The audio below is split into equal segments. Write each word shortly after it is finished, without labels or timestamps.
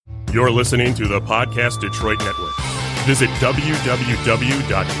You're listening to the Podcast Detroit Network. Visit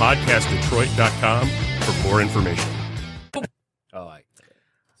www.podcastdetroit.com for more information.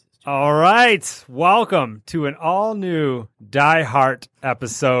 All right. Welcome to an all-new Die Hard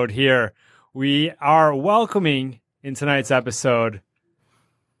episode here. We are welcoming, in tonight's episode,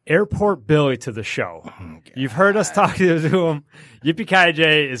 Airport Billy to the show. You've heard us talk to him.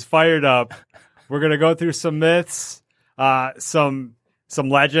 Yippee-Ki-Yay is fired up. We're going to go through some myths, some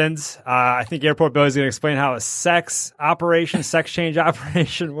legends. I think Airport Billy is going to explain how a sex change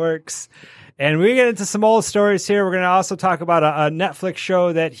operation works. And we get into some old stories here. We're going to also talk about a Netflix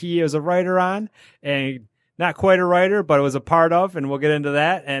show that he is a writer on, and not quite a writer, but it was a part of, and we'll get into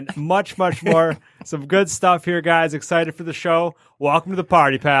that and much, much more. Some good stuff here, guys. Excited for the show. Welcome to the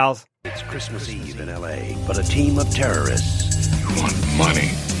party, pals. It's Christmas Eve in L.A., but a team of terrorists... You want money?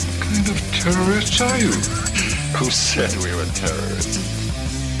 What kind of terrorists are you? Who said we were terrorists?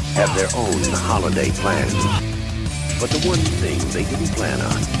 ...have their own holiday plans. But the one thing they didn't plan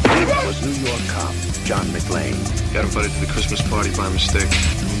on was New York cop John McClane. Got invited to the Christmas party by mistake.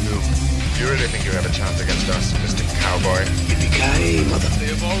 Who knew? You really think you have a chance against us, Mr. Cowboy? Yippee-ki-yay, mother... They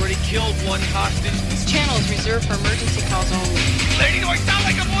have already killed one hostage. This channel is reserved for emergency calls only. Lady, do I sound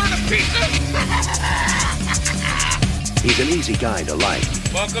like I'm ordering a pizza? He's an easy guy to like.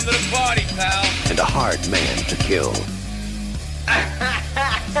 Welcome to the party, pal. And a hard man to kill.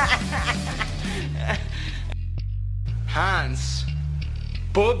 Hans.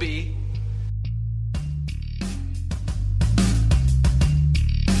 Bobby.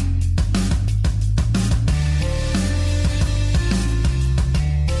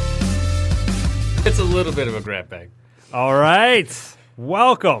 It's a little bit of a grab bag. All right.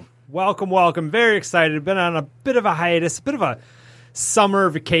 Welcome. Very excited. Been on a bit of a hiatus, a bit of a summer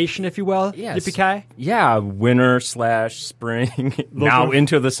vacation, if you will. Yes. Yippee-ki? Yeah, winter/spring. Now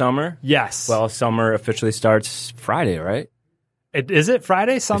into the summer. Yes. Well, summer officially starts Friday, right? Is it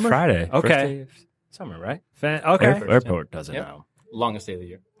Friday, summer? It's Friday. Okay. First day of summer, right? Okay. Airport does it now. Longest day of the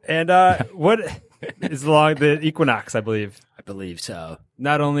year. And what is the equinox, I believe? I believe so.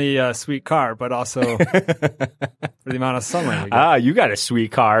 Not only a sweet car, but also for the amount of sunlight we get. Ah, you got a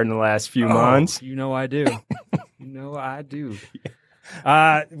sweet car in the last few months. You know I do. We've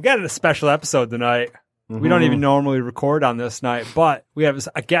got a special episode tonight. We don't even normally record on this night, but we have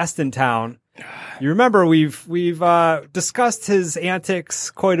a guest in town. You remember we've discussed his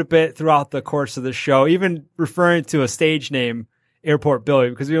antics quite a bit throughout the course of the show, even referring to a stage name, Airport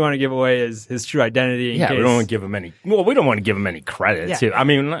Billy, because we want to give away his true identity. We don't want to give him any. Well, we don't want to give him any credit too. I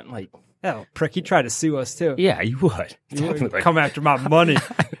mean, not like. Oh, prick! He tried to sue us too. Yeah, you would. Definitely come after my money.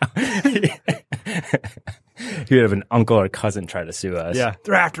 He would have an uncle or cousin try to sue us. Yeah,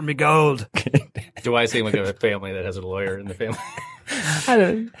 they're after me gold. Do I seem like a family that has a lawyer in the family?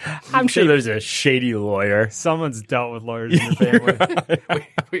 I'm sure there's a shady lawyer. Someone's dealt with lawyers in the family.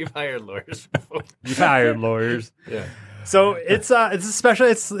 We've hired lawyers before. You've hired lawyers. Yeah. So it's a special.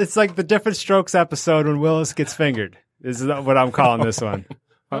 It's like the Different Strokes episode when Willis gets fingered. Is what I'm calling this one.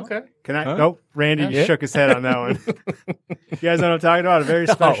 Okay. Can I? Nope. Randy shook his head on that one. You guys know what I'm talking about? A very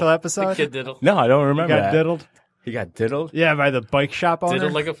special episode. The kid diddle. No, I don't remember. He got diddled. He got diddled? Yeah, by the bike shop owner.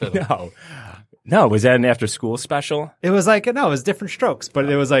 Diddled like a fiddle. No. Was that an after school special? It was like it was Different Strokes, but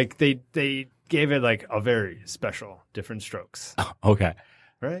it was like they gave it like a very special Different Strokes. Oh, okay.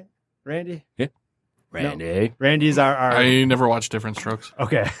 Right, Randy? Yeah. Randy. No. Randy's our I never watched Different Strokes.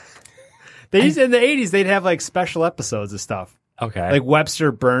 Okay. They used in the 80s they'd have like special episodes of stuff. Okay. Like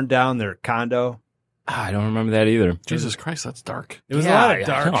Webster burned down their condo. I don't remember that either. Jesus Christ, that's dark. It was a lot of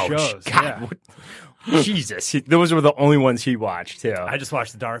dark shows. God, yeah. Jesus, those were the only ones he watched too. I just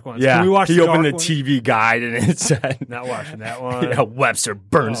watched the dark ones. Yeah, Can we watch he the opened the dark TV guide and it said, Not watching that one. Yeah, Webster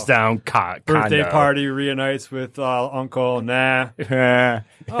burns down Birthday condo. party reunites with Uncle. Nah.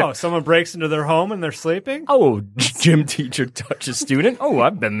 Oh, someone breaks into their home and they're sleeping? Oh, gym teacher touches student. Oh,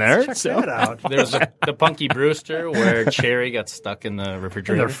 I've been there. Check that out. There's the Punky Brewster where Cherry got stuck in the In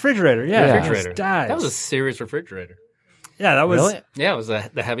refrigerator. the refrigerator, yeah. Yeah. refrigerator. Dies. That was a serious refrigerator. Yeah, that was. Really? Yeah, it was the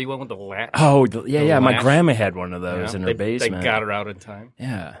heavy one with the latch. Oh, yeah. My latch. grandma had one of those Yeah, in her they basement. got her out in time.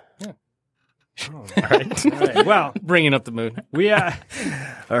 Yeah. All right. Well, Bringing up the mood. we All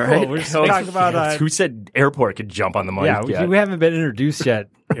right. we're just talking about who said airport could jump on the mic? yeah, we haven't been introduced yet.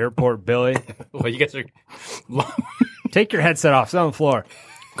 Airport Billy, Well, you guys are. take your headset off. It's on the floor.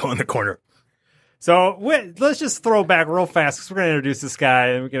 Go in the corner. So let's just throw back real fast because we're going to introduce this guy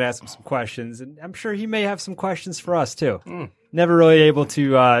and we can ask him some questions. And I'm sure he may have some questions for us too. Never really able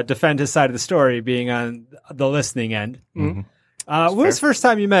to defend his side of the story being on the listening end. When was the first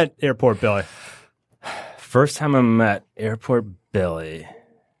time you met Airport Billy? First time I met Airport Billy.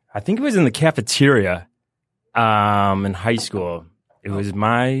 I think it was in the cafeteria in high school. It was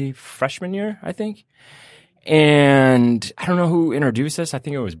my freshman year, I think. And I don't know who introduced us. I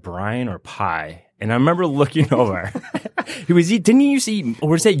think it was Brian or Pi. And I remember looking over. Didn't he used to eat, or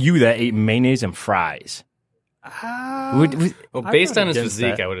was that you that ate mayonnaise and fries? Well, based on his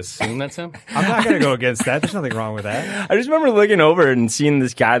physique, I would assume that's him. I'm not going to go against that. There's nothing wrong with that. I just remember looking over and seeing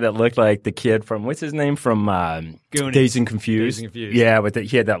this guy that looked like the kid from, what's his name, from Goonies. Dazed and Confused. Dazed and Confused. Yeah, but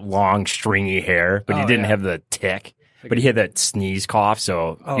he had that long, stringy hair, but he didn't yeah. have the tick. But he had that sneeze cough,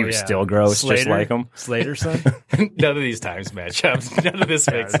 so he was still gross, Slater? just like him. Slater's son? None of these times match up. None of this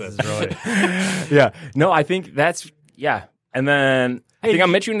makes sense. Yeah. No, I think that's, yeah. And then I think I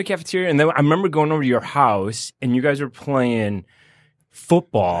met you in the cafeteria, and then I remember going over to your house, and you guys were playing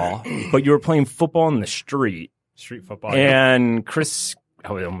football, but you were playing football in the street. Street football. And Chris, I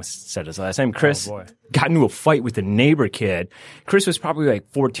almost said his last name, Chris got into a fight with a neighbor kid. Chris was probably like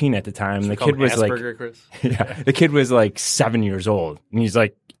 14 at the time. The kid was Asperger, Chris? Yeah, the kid was like 7 years old, and he's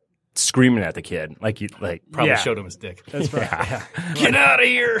like screaming at the kid, Probably showed him his dick. That's right. Yeah. Get out of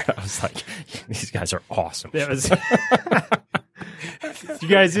here! I was like, these guys are awesome. Do you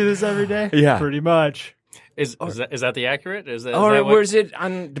guys do this every day? Yeah. Pretty much. Is that the accurate? Is that Or what, was it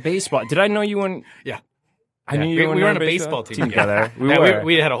on the baseball? Did I know you when? Yeah. I knew you we were on a baseball team together.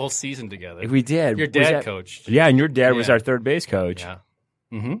 We had a whole season together. We did. Your dad coached. Yeah, and your dad was our third base coach. Yeah.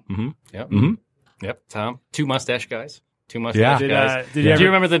 Yep. Yep. Tom. Two mustache guys. Guys. Do you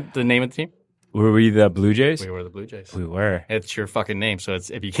remember the name of the team? Were we the Blue Jays? We were the Blue Jays. We were. It's your fucking name, so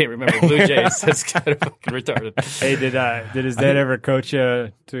if you can't remember Blue Jays, that's kind of fucking retarded. Hey, did his dad ever coach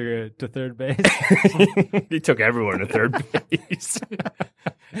you to third base? He took everyone to third base.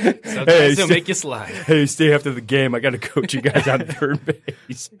 Sometimes he'll make you slide. Hey, stay after the game. I got to coach you guys on third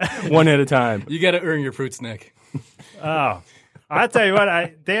base, one at a time. You got to earn your fruit snack. Oh. I'll tell you what,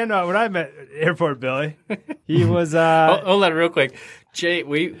 when I met Airport Billy, he was hold on real quick. Jay,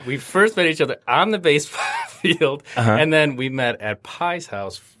 we first met each other on the baseball field, and then we met at Pi's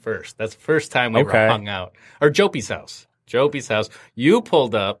house first. That's the first time we were hung out. Or Jopie's house. You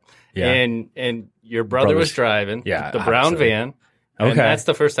pulled up, and your brother was driving the brown van. And that's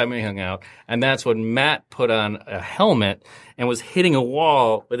the first time we hung out. And that's when Matt put on a helmet and was hitting a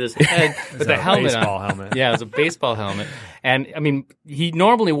wall with his head with the helmet on. Helmet. Yeah, it was a baseball helmet. And, I mean, he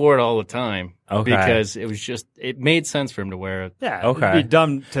normally wore it all the time because it made sense for him to wear it. Yeah, it'd be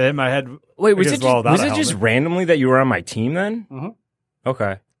dumb to hit my head. Wait, was it just randomly that you were on my team then? Mm-hmm.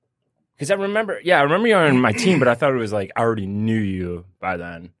 Okay. Because I remember you were on my team, but I thought it was like I already knew you by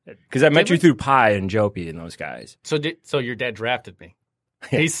then. Because I met you through Pi and Jopie and those guys. So your dad drafted me.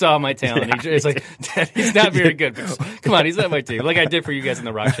 He saw my talent. He's like, Dad, he's not very good, but come on, he's on my team. Like I did for you guys in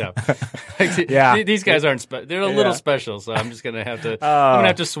the rock shop. These guys aren't they're a little special, so I'm just gonna have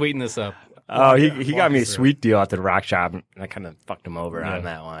to sweeten this up. Oh, he got me a sweet deal at the rock shop, and I kind of fucked him over on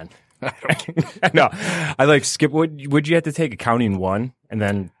that one. No, I like skip. Would you have to take accounting 1 and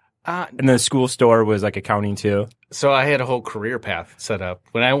then? And the school store was like accounting 2. So I had a whole career path set up.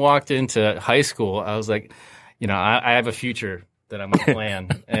 When I walked into high school, I was like, I have a future that I'm going to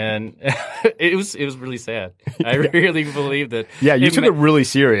plan. And it was really sad. I really believed that. Yeah, you took it really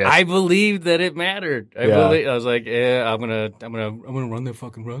serious. I believed that it mattered. I was like, I'm going to run the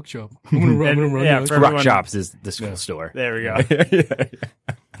fucking rock shop. I'm going to run the rock shops is the school store. There we go.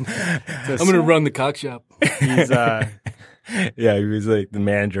 I'm going to run the cock shop. He's yeah, he was like the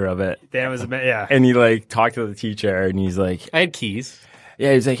manager of it. Dan was and he like talked to the teacher, and he's like, I had keys.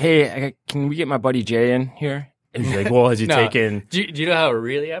 Yeah, he's like, hey, can we get my buddy Jay in here? And he's like, well, has he taken? Do you know how it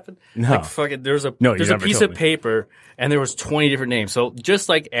really happened? No. Like fucking, there's a piece of paper, and there was 20 different names. So just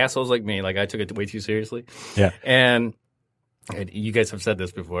like assholes like me, like I took it way too seriously. Yeah. And you guys have said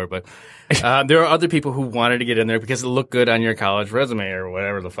this before, but there are other people who wanted to get in there because it looked good on your college resume or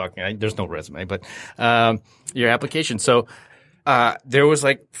whatever the fuck. There's no resume, but your application. So there was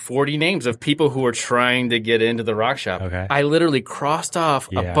like 40 names of people who were trying to get into the rock shop. Okay. I literally crossed off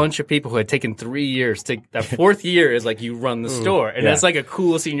a bunch of people who had taken 3 years. That fourth year is like you run the store. And that's like a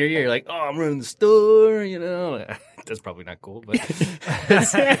cool senior year. You're like, oh, I'm running the store, That's probably not cool, but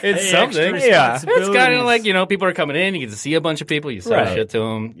it's something. Yeah. It's kind of like, people are coming in, you get to see a bunch of people, you sell shit to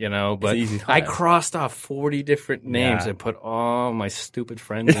them, but I crossed off 40 different names and put all my stupid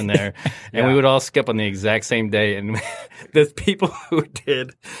friends in there, and we would all skip on the exact same day. And the people who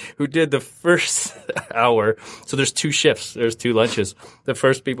did the first hour, so there's 2 shifts, there's 2 lunches. The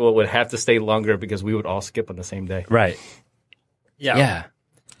first people would have to stay longer because we would all skip on the same day. Right. Yeah.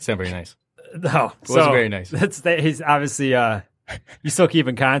 It's not very nice. No, it wasn't very nice. He's obviously You still keep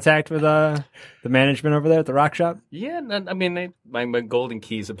in contact with the management over there at the rock shop? Yeah, I mean, my golden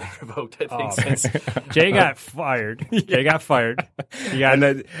keys have been revoked, I think, since. Jay got fired. Jay got fired. He got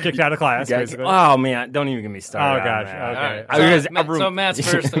kicked out of class, basically. Oh, man. Don't even get me started. Oh, gosh. Okay. All right. So Matt's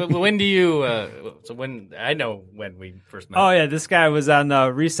first. When do you... I know when we first met. Oh, yeah. This guy was on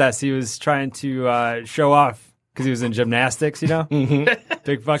recess. He was trying to show off because he was in gymnastics, you know?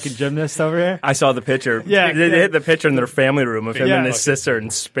 Big fucking gymnast over here. I saw the picture. Yeah. They hit the picture in their family room of him and his sister in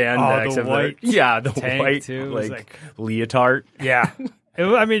spandex. The white the white too. like leotard. Yeah.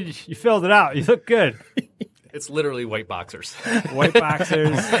 I mean, you filled it out. You look good. It's literally white boxers. White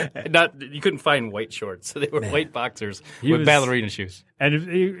boxers. You couldn't find white shorts, so they were white boxers with ballerina shoes.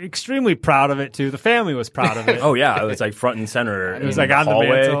 And extremely proud of it, too. The family was proud of it. Oh, yeah. It was like front and center. It was like on hallway.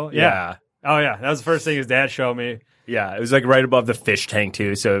 the mantle. Yeah. Oh, yeah. That was the first thing his dad showed me. Yeah, it was like right above the fish tank,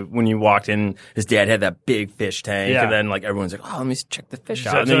 too. So when you walked in, his dad had that big fish tank. Yeah. And then like everyone's like, oh, let me check the fish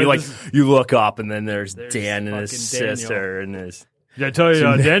out. And then you look up, and then there's Dan and his sister and his... Did I tell you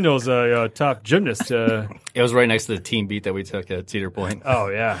Daniel's a top gymnast? It was right next to the team beat that we took at Cedar Point. Oh,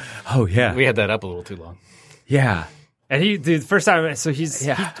 yeah. Oh, yeah. We had that up a little too long. Yeah. And the first time, so he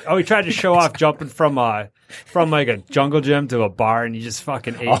tried to show off jumping from like a jungle gym to a bar, and he just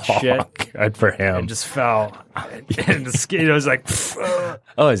fucking ate shit. Good for him. And just fell. And the skin was like,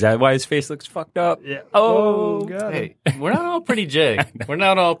 oh, is that why his face looks fucked up? Yeah. Oh, God. Hey, we're not all pretty Jay. We're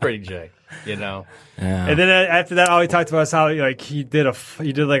not all pretty Jay, you know? Yeah. And then after that, all he talked about is how he did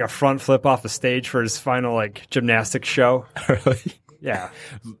like a front flip off the stage for his final like gymnastics show. Really? Yeah.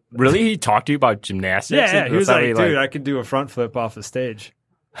 Really? He talked to you about gymnastics? Yeah. He was like, dude, I can do a front flip off the stage.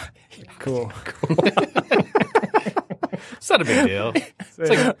 Cool. It's not a big deal.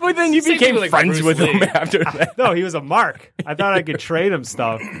 But then you became friends with him after that. No, he was a mark. I thought I could trade him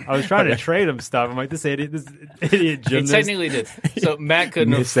stuff. I was trying to trade him stuff. I'm like, this idiot gymnast. He technically did. So Matt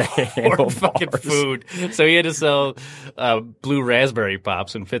couldn't afford fucking food, so he had to sell blue raspberry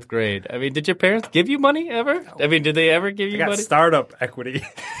pops in 5th grade. I mean, did your parents give you money ever? I mean, did they ever give you money? Startup equity.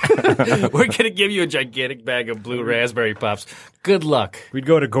 We're going to give you a gigantic bag of blue raspberry pops. Good luck. We'd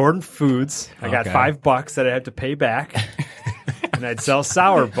go to Gordon Foods. I got $5 that I had to pay back. And I'd sell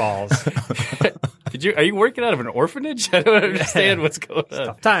sour balls. Are you working out of an orphanage? I don't understand what's going on.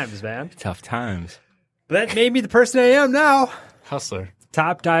 Tough times, man. Tough times. But that made me the person I am now. Hustler.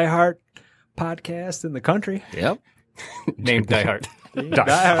 Top diehard podcast in the country. Yep. Named Diehard.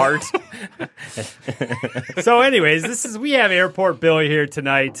 Diehard. So anyways, we have Airport Billy here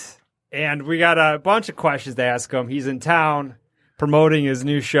tonight. And we got a bunch of questions to ask him. He's in town promoting his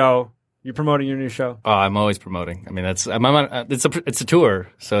new show. You promoting your new show? Oh, I'm always promoting. I mean, it's a tour,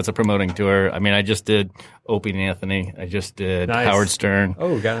 so it's a promoting tour. I mean, I just did Opie and Anthony. I just did Howard Stern.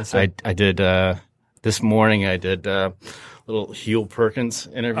 Oh, got it. I did this morning. I did little Huel Perkins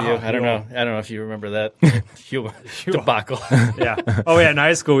interview. I don't know if you remember that Huel debacle. Yeah. Oh yeah. In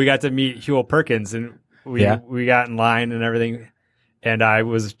high school, we got to meet Huel Perkins, and we got in line and everything. And I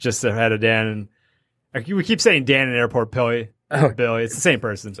was just ahead of Dan, and we keep saying Dan and Airport Billy. Billy, it's the same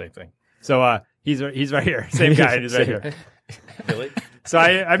person, same thing. So he's right here, same guy. He's right here. Billy. So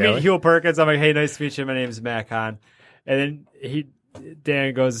I meet Huel Perkins. I'm like, hey, nice to meet you. My name's Matt Kahn. And then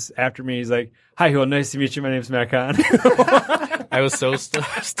Dan goes after me. He's like, hi, Huel. Nice to meet you. My name's Matt Kahn. I was so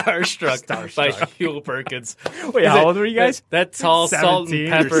starstruck by Huel Perkins. Wait, how old were you guys? That tall, salt and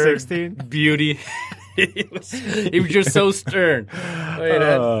pepper 16? Beauty. He was just so stern. I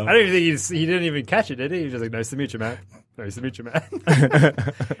don't even think he didn't even catch it, did he? He was just like, nice to meet you, Matt. Nice to meet you, Matt.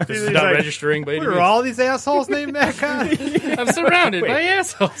 This is not registering, but what are all these assholes named Matt Kahn? I'm surrounded by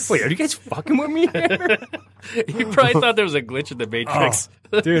assholes. Wait, are you guys fucking with me here? You probably thought there was a glitch in the Matrix.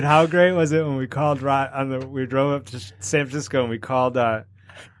 Oh, dude, how great was it when we called we drove up to San Francisco and we called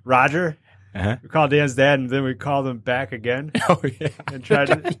Roger. Uh-huh. We called Dan's dad, and then we called him back again. Oh, yeah. And tried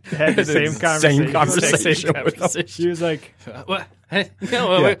to have the same conversation. With him. She was like, "What?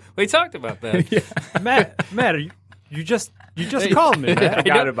 No, we talked about that." Yeah. Matt, you just called me. I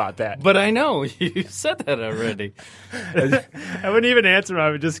forgot about that. But I know you said that already. I wouldn't even answer him. I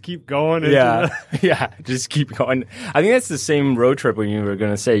would just keep going. Just keep going. I think that's the same road trip when you were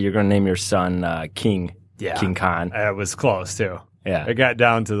going to say you're going to name your son King. Yeah. King Khan. It was close too. Yeah, it got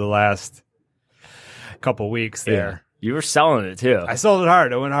down to the last couple weeks there. Yeah. You were selling it too. I sold it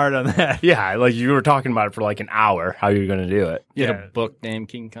hard. I went hard on that. Yeah, like you were talking about it for like an hour. How you were going to do it? You had a book named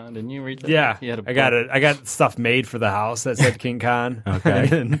King Khan, didn't you read that? Yeah, you had a book. I got it. I got stuff made for the house that said King Khan.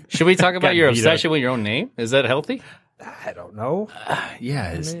 Okay. Should we talk about your obsession with your own name? Is that healthy? I don't know.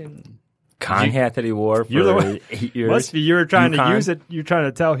 Yeah. con hat that he wore for You're the one- 8 years. Must be you were trying UConn. to use it. You're trying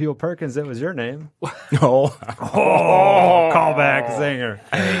to tell Huel Perkins it was your name. No. Callback singer.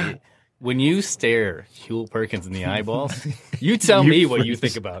 When you stare Huel Perkins in the eyeballs, you tell me what you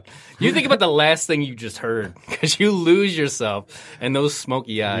think about. You think about the last thing you just heard because you lose yourself in those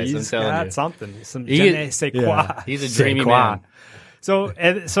smoky eyes. He's I'm telling got you. something. Some He- je ne sais quoi. Yeah. He's a C'est dreamy quoi? man. So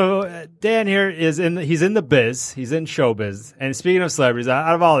Dan here is he's in the biz. He's in showbiz. And speaking of celebrities,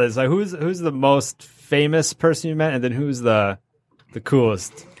 out of all this, like who's the most famous person you met, and then who's the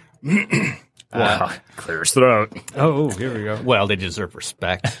coolest? Clear his throat. Oh, here we go. Well, they deserve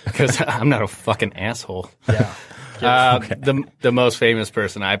respect because I'm not a fucking asshole. Yeah. The most famous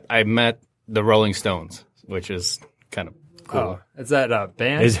person I met the Rolling Stones, which is kind of cool. Oh, is that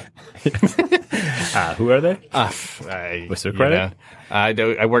band? Who are they? What's their credit?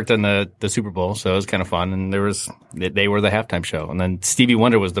 I worked on the Super Bowl, so it was kind of fun. And they were the halftime show, and then Stevie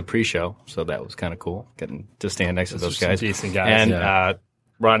Wonder was the pre-show, so that was kind of cool, getting to stand next to those some guys. decent guys, And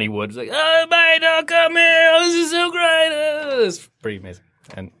Ronnie Wood was like, "Oh, my dog, come here! Oh, this is so great!" It's pretty amazing.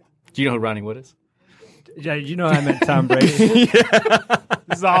 And do you know who Ronnie Wood is? Yeah, you know I meant Tom Brady.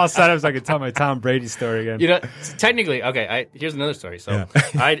 This is all set up so I can tell my Tom Brady story again. You know, technically, okay. Here's another story. So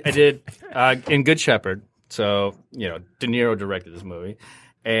I did in Good Shepherd. So De Niro directed this movie,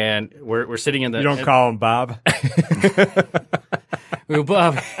 and we're sitting in the. You don't call him Bob. Well,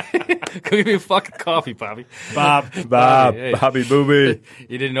 Bob, give me a fucking coffee, Bobby. Bob. Hey. Bobby Booby.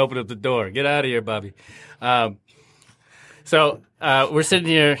 You didn't open up the door. Get out of here, Bobby. So we're sitting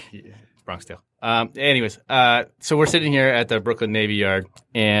here, Bronx Tale. So we're sitting here at the Brooklyn Navy Yard,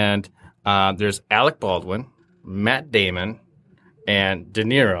 and there's Alec Baldwin, Matt Damon, and De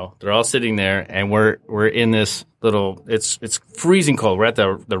Niro. They're all sitting there, and we're in this little. It's freezing cold. We're at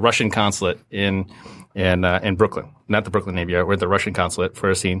the Russian consulate in Brooklyn, not the Brooklyn Navy Yard. We're at the Russian consulate for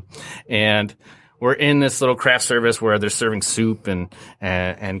a scene, and we're in this little craft service where they're serving soup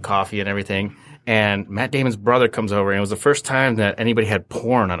and coffee and everything. And Matt Damon's brother comes over, and it was the first time that anybody had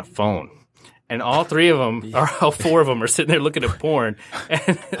porn on a phone. And all four of them are sitting there looking at porn.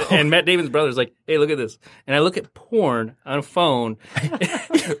 And Matt Damon's brother's like, "Hey, look at this." And I look at porn on a phone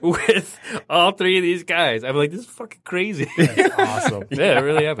with all three of these guys. I'm like, this is fucking crazy. That's awesome. Yeah, it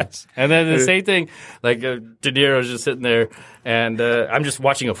really happens. And then the same thing, like De Niro's just sitting there, and I'm just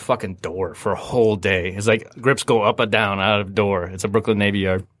watching a fucking door for a whole day. It's like grips go up and down out of the door. It's a Brooklyn Navy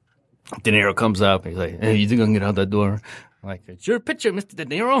Yard. De Niro comes up. He's like, "Hey, you think I can get out that door?" I'm like, "It's your picture, Mr. De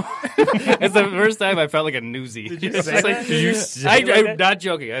Niro." It's the first time I felt like a newsie. I'm not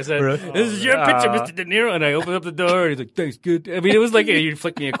joking. I said, "This is your picture, Mr. De Niro," and I opened up the door, and he's like, "Thanks, good." I mean, it was like you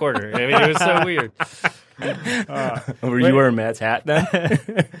flicked me a quarter. I mean, it was so weird. Were you wearing Matt's hat then?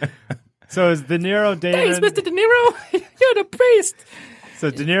 So is De Niro, Damon? Thanks, Mr. De Niro. You're the priest. So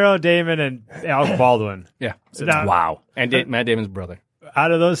De Niro, Damon, and Alec Baldwin. Yeah. So now, Wow. And Matt Damon's brother.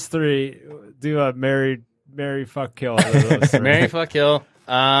 out of those three, do a marry, fuck, kill. Out of those three. Marry, fuck, kill.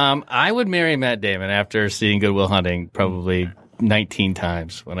 I would marry Matt Damon after seeing Good Will Hunting probably 19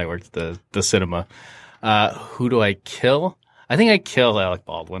 times when I worked at the cinema. Who do I kill? I think I kill Alec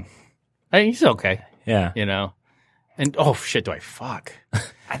Baldwin. He's okay. Yeah. You know? And, oh, shit, do I fuck?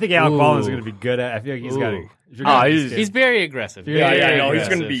 I think Alec Baldwin's going to be good at. I feel like he's got. He's very aggressive. Yeah, Very no,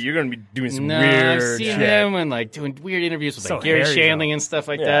 aggressive. you're gonna be doing some No, weird I've seen shit. him and like doing weird interviews with So like Gary hairy, Shandling though. and stuff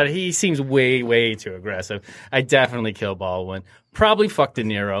like Yeah. that. He seems way, way too aggressive. I definitely kill Baldwin. Probably fuck De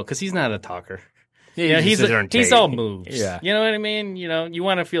Niro because he's not a talker. Yeah, he's all moves. Yeah. You know what I mean? You know, you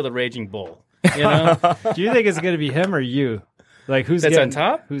want to feel the raging bull. You know, Do you think it's going to be him or you? Like who's That's getting, on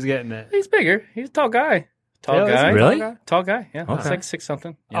top? Who's getting it? he's bigger. He's a tall guy. Tall Yeah, is he? guy. Really? Tall guy. Yeah, Okay. he's like 6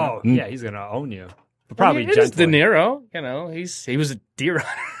 something. You know? Oh yeah, he's going to own you. But probably it is De gently. Niro. You know, he was a deer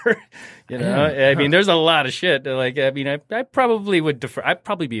hunter. You know, I mean, there's a lot of shit. Like, I mean, I probably would defer. I'd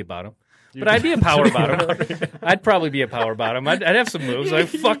probably be a bottom. But I'd be a power bottom. I'd probably be a power bottom. I'd have some moves. Like,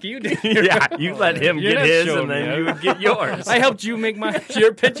 fuck you, dude. Yeah, you let him You're get not his, showing and then me you would get yours. I helped you make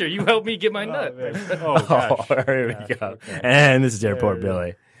your picture. You helped me get my nut. Oh gosh. Oh, there we go. And this is Airport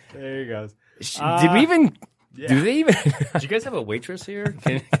Billy. There he goes. Did we even? Do they even? Did you guys have a waitress here?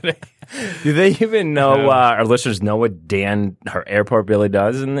 Do they even know? Our listeners know what Dan, her Airport Billy,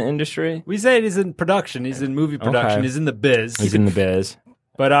 does in the industry. We say he's in production. He's in movie production. Okay. He's in the biz. He's in the biz.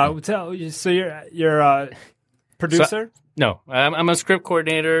 But so you're a producer. No, I'm a script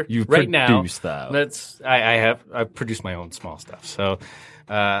coordinator. You right now. produce, though. I produce my own small stuff. So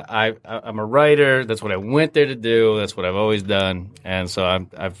I'm a writer. That's what I went there to do. That's what I've always done. And so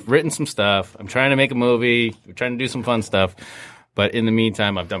I've written some stuff. I'm trying to make a movie. I'm trying to do some fun stuff. But in the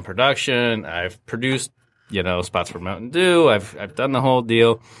meantime, I've done production. I've produced, spots for Mountain Dew. I've done the whole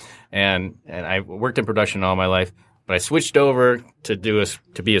deal. and I worked in production all my life. But I switched over to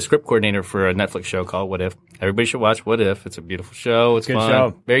be a script coordinator for a Netflix show called What If. Everybody should watch What If. It's a beautiful show. It's Good fun.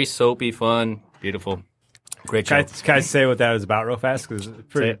 show. Very soapy, fun, beautiful. Great show. Can I say what that is about real fast? Because it's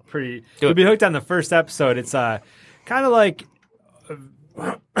pretty. Do You'll it. be hooked on the first episode. It's kind of like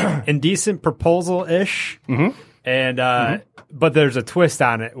Indecent Proposal-ish. Mm-hmm. And but there's a twist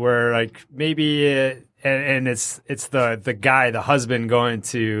on it where like maybe and it's the guy, the husband, going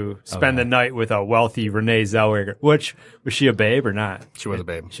to spend the night with a wealthy Renee Zellweger. Which was she a babe or not? She was a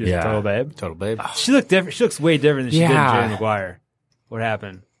babe. She was a total babe. Total babe. She looked different. She looks way different than she did in Yeah. Jerry Maguire. What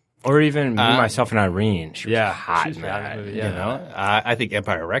happened? Or even Me, Myself, and Irene. She was hot she's in hot in that. the movie, You yeah. know, I think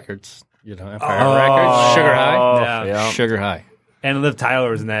Empire Records. You know, Empire Records. Sugar High. Yeah. Sugar High. And Liv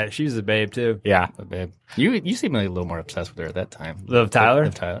Tyler was in that. She was a babe too. Yeah. A babe. You seemed like a little more obsessed with her at that time. Liv Tyler?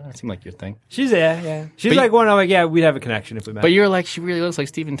 Liv Tyler. That seemed like your thing. She's yeah. She's But like one of like we'd have a connection if we met. But you're like, she really looks like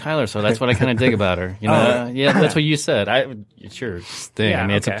Steven Tyler, so that's what I kind of dig about her. You know, yeah, that's what you said. It's your thing. Yeah, I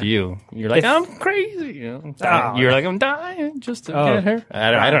mean, it's up okay. to you. You're like, I'm crazy. You know, I'm dying. Oh. You're like, I'm dying just to get her.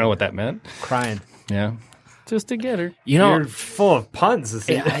 I don't know what that meant. crying. Yeah, just to get her. You know, You're full of puns.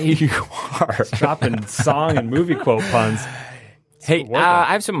 yeah, you are. Dropping song and movie quote puns. Hey,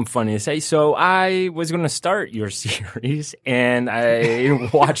 I have something funny to say. So I was going to start your series, and I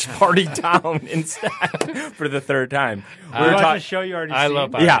watched Party Down instead for the third time. We watched a show you already I seen.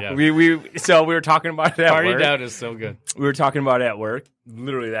 love Party Yeah, Down. we were talking about it at Party work. Down is so good. We were talking about it at work.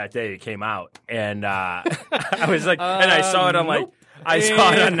 Literally that day it came out, and I was like, and I saw it. I'm like, I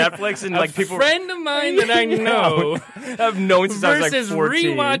saw it on Netflix, and like people. A friend of mine that I know I've known since I was like versus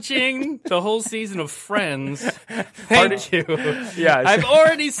 14. rewatching the whole season of Friends. Thank you. Yeah, I've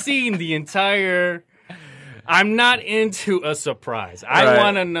already seen the entire. I'm not into a surprise. I Right.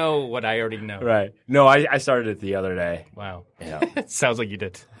 want to know what I already know. Right. No, I started it the other day. Wow. Yeah. Sounds like you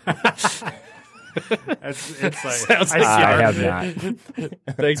did. It's like Sounds I like I started have it.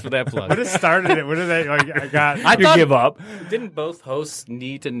 not. Thanks for that plug. What has started it? What did they? Like, I got. You give up. Didn't both hosts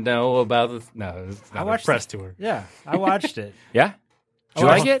need to know about the? No, it's not I a watched press tour. Yeah, I watched it. Yeah. Did you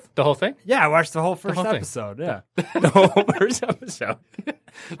Oh, like it? The whole thing. Yeah, I watched the whole first whole thing. episode. Yeah, The whole first episode.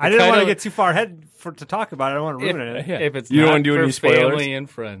 I didn't want to of- get too far ahead to talk about it. I don't want to ruin it. If it's You don't not wanna do for any spoilers? family and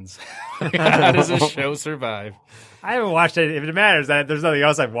friends, how does a show survive? I haven't watched it. If it matters, there's nothing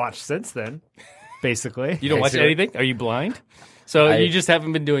else I've watched since then. Basically, You don't watch anything? Are you blind? So you just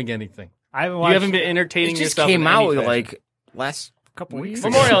haven't been doing anything. I haven't You watched. haven't been entertaining It just yourself. came in out any fashion. like last couple weeks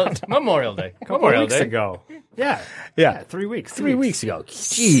ago. Memorial Day. Couple Memorial weeks Day. ago. Yeah, Yeah. 3 weeks. 3 weeks ago.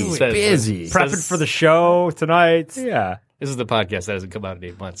 Jeez, Says- busy. Prepping for the show tonight. Yeah. This is the podcast that hasn't come out in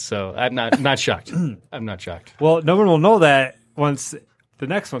 8 months, so I'm not shocked. I'm not shocked. Well, no one will know that once the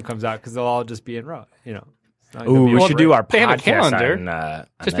next one comes out because they'll all just be in row. You know. It's not gonna Ooh, be we a should break. do our They have a podcast calendar. on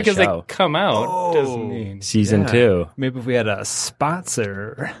Just that because show. they come out doesn't mean. Season Yeah. 2. Maybe if we had a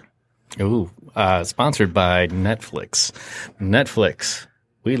sponsor. Ooh, sponsored by Netflix. Netflix.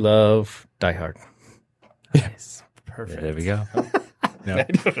 We love Die Hard. Perfect. There we go. No,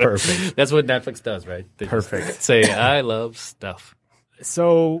 perfect. That's what Netflix does, right? They just Perfect. say, I love stuff.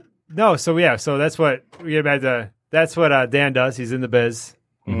 So that's what we get back to. That's what Dan does. He's in the biz.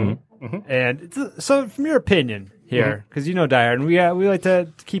 And so, from your opinion here, because you know Die Hard, and we like to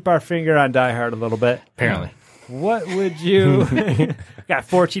keep our finger on Die Hard a little bit. Apparently. What would you? Got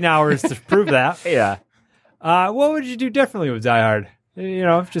 14 hours to prove that. Yeah. What would you do differently with Die Hard? You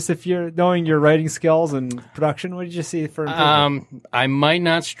know, just if you're knowing your writing skills and production, what did you see for improvement? I might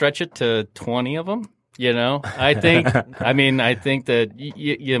not stretch it to 20 of them. You know, I think that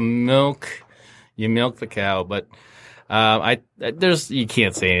you milk the cow, but you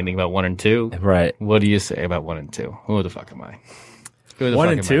can't say anything about 1 and 2. Right. What do you say about 1 and 2? Who the fuck am I? Who the 1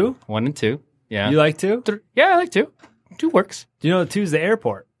 fuck and am 2? I? 1 and 2. Yeah. You like to? Do Yeah, I like 2. 2 works. you know 2's the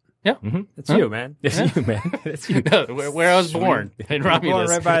airport? Yeah. It's you, man. It's you, man. It's you. No, where I was born in Romulus.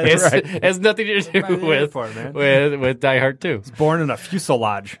 right by Has nothing to do by the with airport, man. with Die Hard 2. Born in a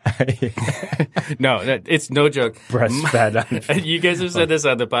fuselage. No, it's no joke. Breastfed on. You guys have said this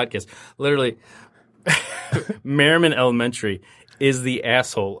on the podcast. Literally, Merriman Elementary is the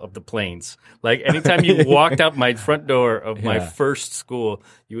asshole of the planes. Like, anytime you walked out my front door of my first school,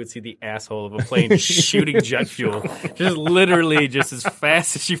 you would see the asshole of a plane shooting jet fuel. Just literally just as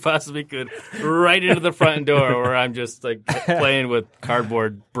fast as you possibly could, right into the front door where I'm just, like, playing with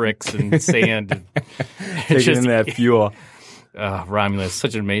cardboard bricks and sand. It's Taking in that fuel. Romulus,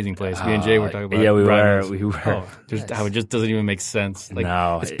 such an amazing place. Me and Jay were talking about Yeah, we Romulus. were. We were. Oh, how it just doesn't even make sense. Like,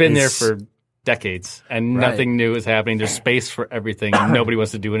 No, it's been there it's- for decades, and nothing new is happening. There's space for everything, and nobody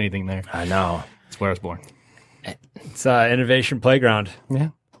wants to do anything there. I know. That's where I was born. It's innovation playground. Yeah.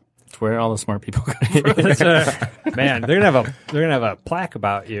 It's where all the smart people come from. Man, they're gonna have a plaque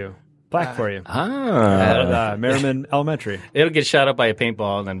about you. Plaque for you. At Merriman Elementary. It'll get shot up by a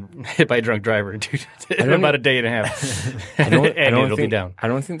paintball and then hit by a drunk driver in about a day and a half. It'll be down. I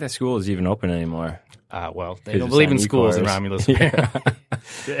don't think that school is even open anymore. Well, they don't believe in schools in Romulus.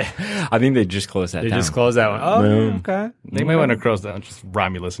 I think they just closed that down. They just closed that one. Oh, okay. They might want to close down just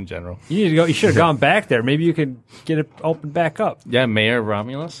Romulus in general. You need to go. You should have gone back there. Maybe you could get it opened back up. Yeah, Mayor of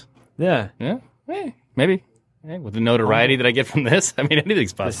Romulus. Yeah. Hey, maybe. Hey, with the notoriety that I get from this, I mean,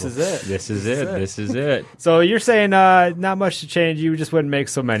 anything's possible. This is it. So you're saying not much to change. You just wouldn't make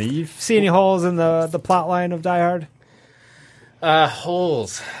so many. You see any holes in the plot line of Die Hard?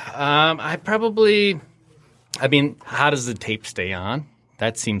 Holes. I mean, how does the tape stay on?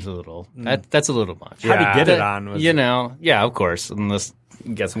 That seems a little. That's a little much. How do you get it on? Yeah, of course. Unless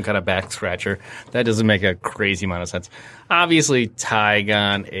you get some kind of back scratcher, that doesn't make a crazy amount of sense. Obviously, tying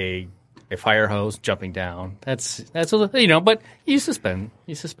on a fire hose, jumping down. That's a little, but you suspend.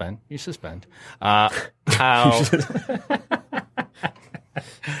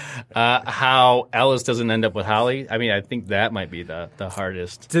 How Ellis doesn't end up with Holly. I mean, I think that might be the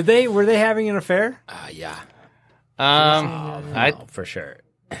hardest. Were they having an affair? Yeah. For sure.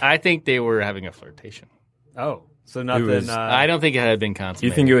 I think they were having a flirtation. Oh, so nothing. I don't think it had been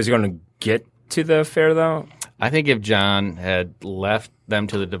consummated. You think it was going to get to the affair though? I think if John had left them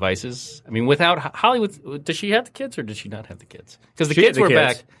to the devices, I mean, without Hollywood, does she have the kids or did she not have the kids? Because the kids were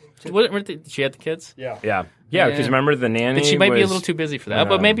back. She had the kids? Yeah. Because remember the nanny. But she might be a little too busy for that.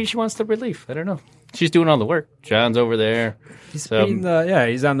 But maybe she wants the relief. I don't know. She's doing all the work. John's over there. He's on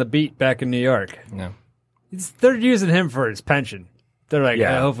the beat back in New York. Yeah. They're using him for his pension. They're like,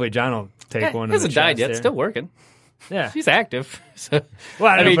 hopefully John will take one. He hasn't died yet. Still working. Yeah, she's active. So,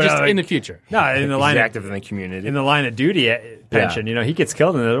 well, I mean, just in the future. No, in the line active in the community, in the line of duty pension. Yeah. He gets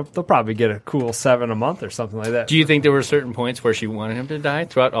killed, and they'll probably get a cool $7 a month or something like that. Do you think there were certain points where she wanted him to die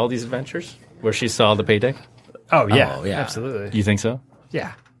throughout all these adventures, where she saw the payday? Oh yeah, absolutely. Do you think so?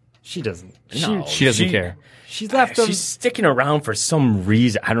 Yeah, she doesn't. She doesn't care. She's left them. She's sticking around for some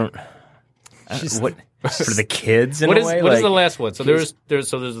reason. I don't. What? For the kids, what is the last one? So there's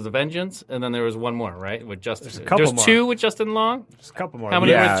the Vengeance, and then there was one more, right? With Justin. There's more. 2 with Justin Long. There's a couple more. How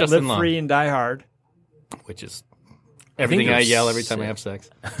many with Justin Long? Live Free and Die Hard, which is everything I yell every time I have sex.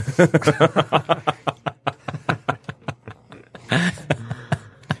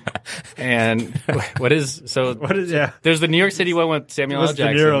 And there's the New York City one with Samuel L. Jackson.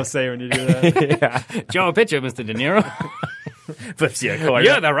 What's De Niro say when you do that? Joe, picture, Mr. De Niro. Flips you a corner.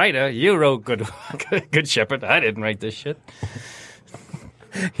 You're the writer. You wrote Good Shepherd. I didn't write this shit.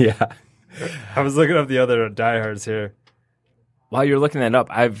 Yeah. I was looking up the other Die Hards here. While you're looking that up,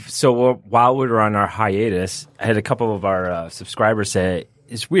 while we were on our hiatus, I had a couple of our subscribers say,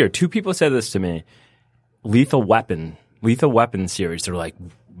 it's weird. 2 people said this to me. Lethal Weapon series. They're like,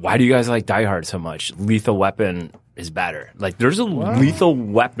 why do you guys like Die Hard so much? Lethal Weapon is better. Like, there's a Lethal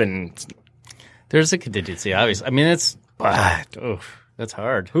Weapon. There's a contingency, obviously. I mean, it's... that's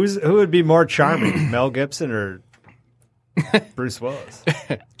hard. Who would be more charming, Mel Gibson or Bruce Willis?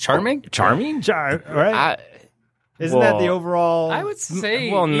 Charming? Right? Isn't that the overall? I would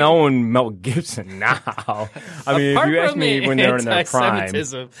say. Well, knowing Mel Gibson now, I mean, if you ask me when they're in their prime,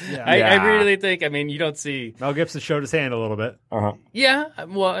 I really think. I mean, you don't see Mel Gibson showed his hand a little bit. Yeah.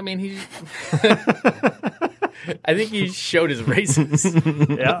 Well, I mean, he. I think he showed his races.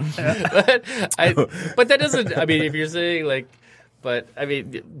 Yeah. But that doesn't. I mean, if you're saying like. But, I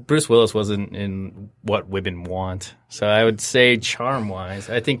mean, Bruce Willis wasn't in what women want. So I would say charm-wise,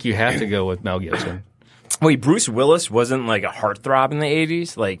 I think you have to go with Mel Gibson. Wait, Bruce Willis wasn't like a heartthrob in the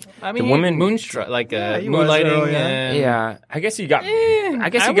 80s? Like, I mean, the women... moonlighting. Yeah. I guess he got...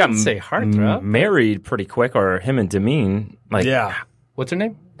 I wouldn't say heartthrob. Married pretty quick, or him and Demi. Like, yeah. What's her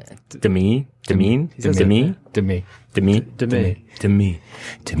name? Demi. It's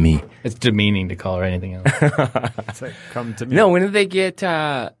demeaning to call her anything else. It's like, come to me. No, when did they get...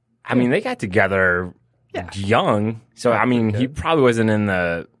 I mean, they got together young. So, I mean, he probably wasn't in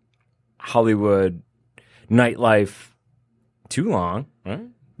the Hollywood nightlife too long. Right?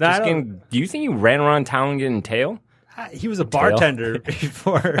 Do you think he ran around town getting tail? He was a bartender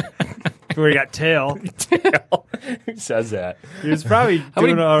before he got tail. Who says that? He was probably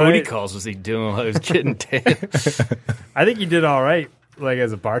doing all right. How many booty calls was he doing while he was getting tail? I think he did all right, like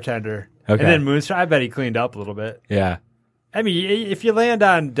as a bartender. Okay. And then Moonstruck, I bet he cleaned up a little bit. Yeah. I mean, if you land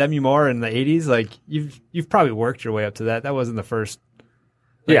on Demi Moore in the 80s, like you've probably worked your way up to that. That wasn't the first.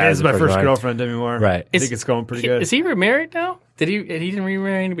 Like, this is my first girlfriend, Demi Moore. Right. I think it's going pretty good. Is he remarried now? He didn't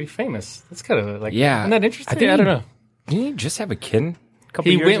remarry anybody famous? That's kind of like, yeah. Isn't that interesting? I don't know. Didn't he just have a kid? a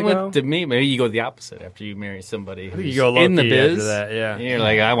couple He years went ago. with to me. Maybe you go the opposite after you marry somebody you who's go low in the key biz. after that, yeah. And you're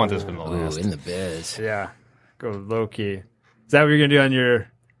like, I want this one to Ooh, last. in the biz. Yeah. Go low key. Is that what you're gonna do on your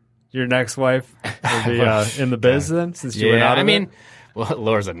next wife? Will be in the biz then, since you went out of it? Well,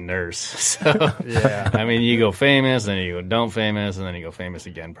 Laura's a nurse, so Yeah. I mean, you go famous, then you go don't famous, and then you go famous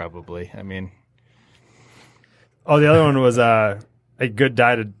again, probably. I mean, Oh, the other one was a good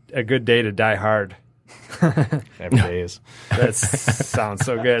day to die hard. every day is. That sounds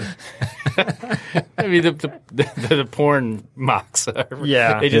so good. I mean, the porn mocks.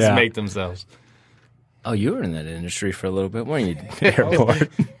 Yeah. They just Yeah. make themselves. Oh, you were in that industry for a little bit, weren't you? Airport.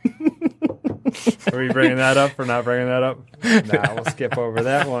 Are we bringing that up or not bringing that up? Nah, we'll skip over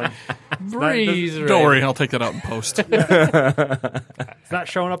that one. Breeze. Don't worry, I'll take that out in post. It's not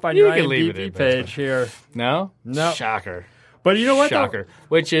showing up on You your can leave it IMDb in, page here. No? No. Shocker. But you know what? though? Shocker.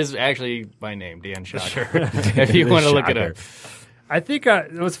 Which is actually my name, Dan Shocker. If you want to look it up. I think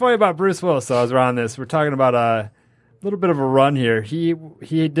what's funny about Bruce Willis, though, as we're on this, we're talking about a little bit of a run here. He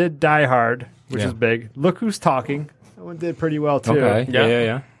did Die Hard, which is big. Look Who's Talking. That one did pretty well, too. Okay.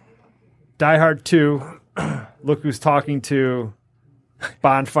 Yeah. Die Hard 2, Look Who's Talking to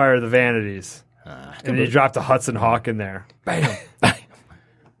Bonfire of the Vanities. And then you dropped a Hudson Hawk in there. Bam.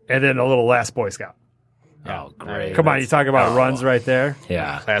 And then a little Last Boy Scout. Oh, great. Come on, you talk about runs right there.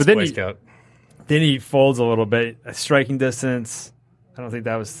 Yeah. Last then Boy he- Scout. Then he folds a little bit. A Striking Distance. I don't think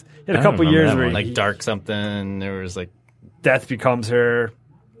that was... He had a I don't couple remember years that where one. Like Dark something. There was like, Death Becomes Her.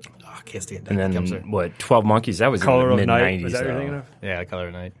 I can't stand And that. then, what, 12 Monkeys? That was Color in the of Night. mid-90s. Was that what you're thinking though. of? Yeah, Color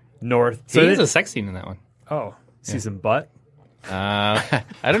of Night. North. So there's they- a sex scene in that one. Oh, see some butt? I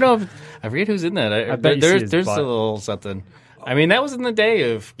don't know. I forget who's in that. I bet you see his there's butt. a little something. I mean, that was in the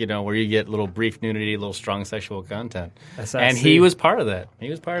day of, where you get little brief nudity, little strong sexual content. SSC. And he was part of that. He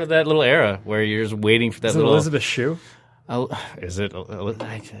was part of that little era where you're just waiting for that Is it little. Elizabeth Shue? Is it?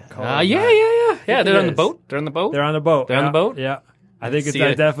 Night. Yeah. it They're on the is. boat. They're on the boat. They're on the boat. They're on the boat? Yeah. I think See I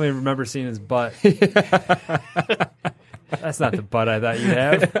it. definitely remember seeing his butt. That's not the butt I thought you'd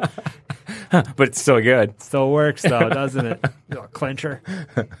have. But it's still good. Still works, though, doesn't it? Little clincher.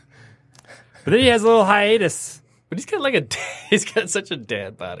 But then he has a little hiatus. But he's got such a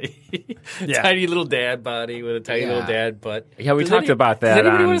dad body. Yeah. Tiny little dad body with a tiny little dad butt. Yeah, we Does talked about that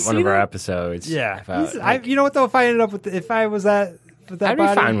anybody on wanna one see of our that? episodes. Yeah. About, You know what, though? If I ended up with... If I was with that I'd be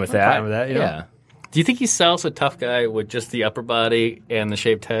body, fine with I'm that. fine with that, you know? Yeah. Do you think he sells a tough guy with just the upper body and the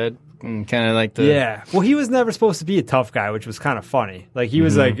shaped head? And kind of like the. Yeah. Well, he was never supposed to be a tough guy, which was kind of funny. Like, he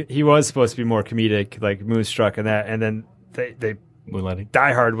was he was supposed to be more comedic, like Moonstruck and that. And then they Moonlighting.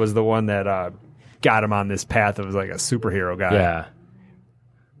 Die Hard was the one that got him on this path of like a superhero guy. Yeah.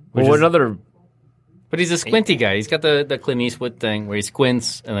 Which Well, what is- other... But he's a squinty guy. He's got the Clint Eastwood thing where he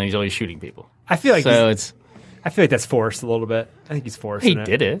squints and then he's always shooting people. I feel like So it's. I feel like that's forced a little bit. I think he's forced. He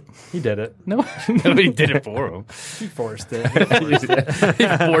did it. He did it. No, nobody did it for him. He forced it.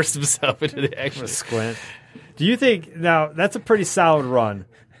 He forced himself into the action. Squint. Do you think now that's a pretty solid run?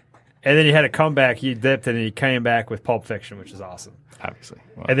 And then he had a comeback. He dipped and he came back with Pulp Fiction, which is awesome. Obviously.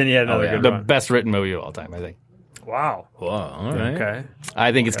 Well, And then he had another good the run. best written movie of all time, I think. Wow. Whoa, all right. Okay.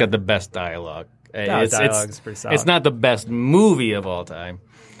 I think it's got the best dialogue. Dialogue is pretty solid. It's not the best movie of all time,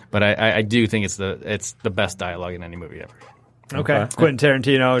 but I do think it's the best dialogue in any movie ever. Okay. Quentin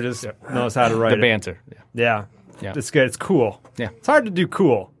Tarantino just knows how to write The it. banter. Yeah. Yeah. It's good. It's cool. Yeah. It's hard to do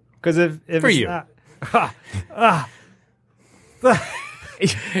cool because if For it's you. not,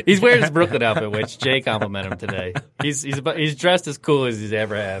 He's wearing his Brooklyn outfit, which Jay complimented him today. He's dressed as cool as he's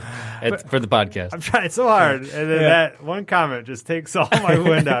ever have for the podcast. I'm trying so hard, and then that one comment just takes all my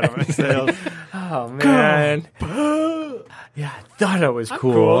wind out of my sails. Oh, man. Yeah, I thought it was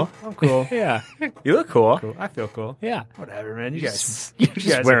cool. I'm cool. Yeah. You look cool. I feel cool. Yeah. Whatever, man. You guys, You're just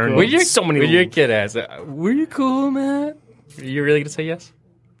guys are wearing cool. When you're so many... When your kid asks, "Were you cool, man?" Are you really gonna say yes?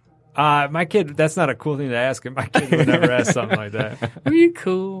 My kid, that's not a cool thing to ask him. My kid would never ask something like that. Were you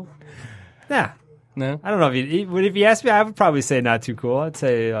cool? Yeah. No. I don't know if he asked me, I would probably say not too cool. I'd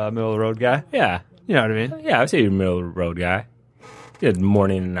say middle of the road guy. Yeah. You know what I mean? Yeah, I would say you're a middle of the road guy. You had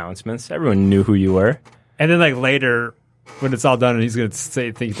morning announcements. Everyone knew who you were. And then like later, when it's all done, and he's gonna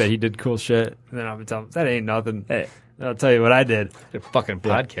think that he did cool shit, and then I'll be telling him that ain't nothing. Hey. And I'll tell you what I did. A fucking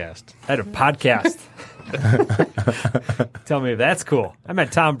podcast. I had a podcast. Tell me if that's cool. I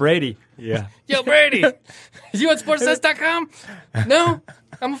met Tom Brady. Yeah. Yo, Brady, is you on sportsdesk.com? No,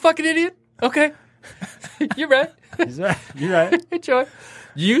 I'm a fucking idiot. Okay, you're right. He's right. You're right. Enjoy.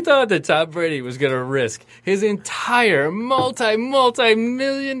 You thought that Tom Brady was going to risk his entire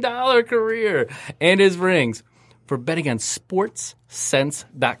multi-million-dollar career and his rings for betting on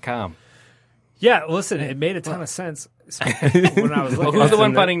sportssense.com. Yeah, listen, it made a ton of sense when I was Well, looking. who's the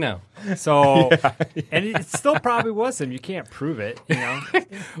one putting now? So, and it still probably was him. You can't prove it, you know.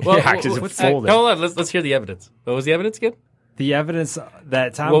 Well, Yeah, 'cause it folded. hold on. Let's hear the evidence. What was the evidence again? The evidence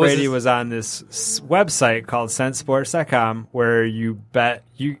that Tom What was Brady this? was on this website called SenseSports.com, where you get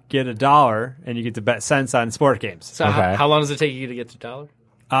 $1 and you get to bet cents on sport games. So how long does it take you to get to $1?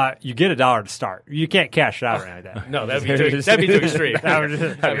 You get $1 to start. You can't cash it out or anything like that. No, that'd be too extreme. I'd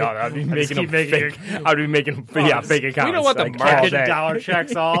be making fake accounts. We don't want the like, market all day. dollar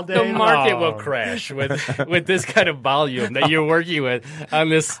checks all day. The market will long. crash with this kind of volume that you're working with on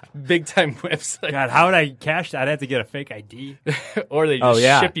this big time website. God, how would I cash that? I'd have to get a fake ID. Or they just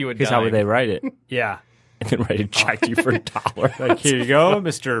ship you a dime. Because how would they write it? Yeah. And then write a check to you for $1. Like, here you go,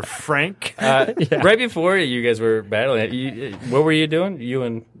 Mr. Frank. Right before you guys were battling, what were you doing? You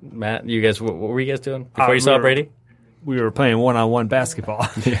and Matt, you guys, what were you guys doing before you saw Brady? We were playing one-on-one basketball.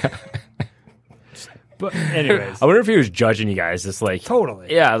 But anyways. I wonder if he was judging you guys. Just like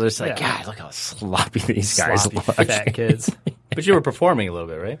Totally. Yeah, just like, Yeah. God, look how sloppy these guys Sloppy, look. fat kids. But you were performing a little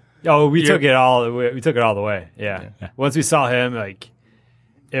bit, right? Oh, we took it all the way. We took it all the way. Yeah. Once we saw him, like,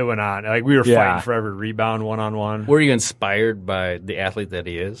 it went on. Like, we were fighting for every rebound one-on-one. Were you inspired by the athlete that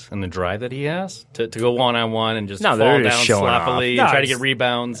he is and the drive that he has to go one-on-one and just No, fall they're just down showing sloppily off. and try to No, get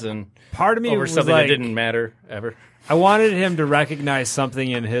rebounds and Part of me over was something like, that didn't matter ever? I wanted him to recognize something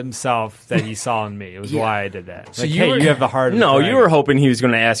in himself that he saw in me. It was why I did that. So Like, you hey, were- you have the heart of No, a you were hoping he was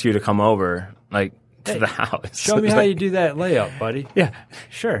going to ask you to come over, like, to the house. Show me It's how like, you do that layup, buddy. Yeah,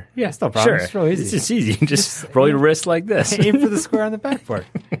 Sure. Yeah, it's no problem. sure. It's real easy. It's just easy. Just roll your wrist like this. Aim for the square on the backboard.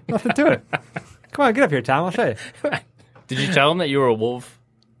 Nothing to it. Come on, get up here, Tom. I'll show you. Did you tell him that you were a wolf?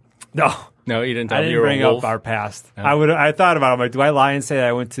 No. No, you didn't tell I him didn't you were bring a wolf? up our past. I thought about it. I'm like, do I lie and say that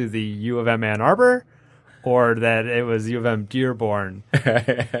I went to the U of M Ann Arbor or that it was U of M Dearborn?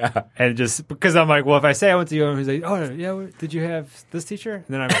 And just because I'm like, well, if I say I went to U of M, he's like, oh, yeah, did you have this teacher? And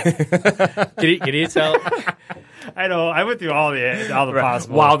then I'm like, Can you tell? I know. I went through all the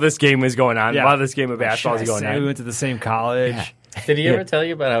possible. While this game was going on, Yeah. while this game of Should basketball I was going say we on. went to the same college. Did he ever tell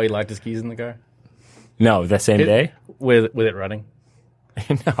you about how he locked his keys in the car? No, that same day? With it running?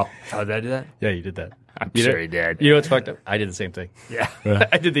 No. Oh, did I do that? Yeah, you did that. I'm You sure did- he did. You know what's fucked up? I did the same thing. Yeah.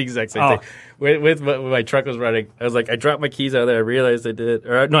 I did the exact same Oh. thing. With my truck was running, I was like, I dropped my keys out there. I realized I did.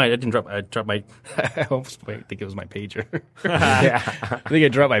 Or no, I didn't drop. I dropped my. I almost think it was my pager. Yeah. I think I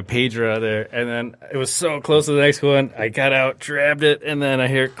dropped my pager out there, and then it was so close to the next one. I got out, grabbed it, and then I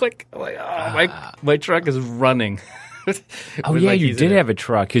hear click. I'm like, oh, my truck is running. Oh, yeah, you did have a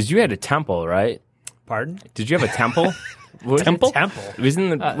truck because you had a Temple, right? Pardon? Did you have a Temple? What? Temple? Temple.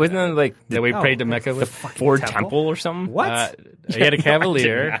 Wasn't it like the That we prayed to Mecca the with. Ford Temple? Temple or something? What? He had a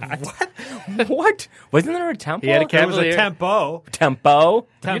Cavalier. What? Wasn't there a Temple? He had a There was a Cavalier. tempo. Tempo?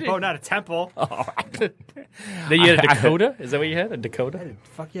 Tempo, not a temple. Then you had a Dakota. Is that what you had? A Dakota?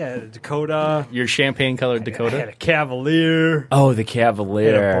 Fuck yeah, a Dakota. Your champagne-colored I had Dakota. a Cavalier. Oh, the I had a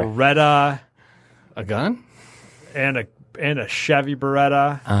Cavalier. Beretta. A gun? And a Chevy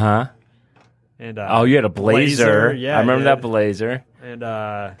Beretta. Uh-huh. And Oh, you had a Blazer. Yeah, I remember yeah. that Blazer. And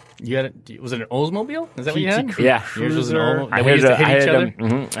You had was it an Oldsmobile? Is that what you had? Yeah. Yours was an Cruiser. Oldsmobile. That we used to hit each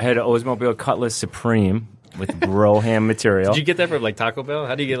other? I had an Oldsmobile Cutlass Supreme with Broham material. Did you get that from like Taco Bell?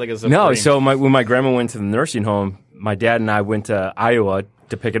 How do you get like a Supreme? No, so when my grandma went to the nursing home, my dad and I went to Iowa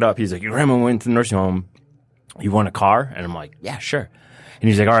to pick it up. He's like, your grandma went to the nursing home. You want a car? And I'm like, yeah, sure. And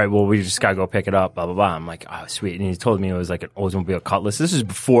he's like, all right, well, we just got to go pick it up, blah, blah, blah. I'm like, oh, sweet. And he told me it was like an Oldsmobile Cutlass. This is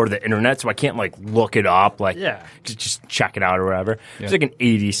before the internet, so I can't like look it up, like just check it out or whatever. It was like an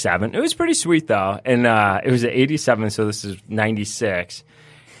 87. It was pretty sweet, though. And it was an 87, so this is 96.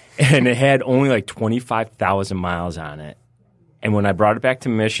 And it had only like 25,000 miles on it. And when I brought it back to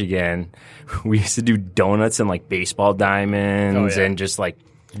Michigan, we used to do donuts and like baseball diamonds and just like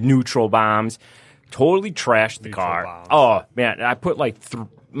neutral bombs. Totally trashed the car. bombs. Oh, man. I put like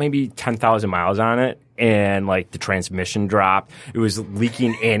maybe 10,000 miles on it. And like the transmission dropped. It was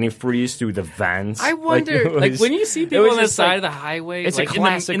leaking antifreeze through the vents. I wonder, it was- when you see it people was on the just side like- of the highway, it's a like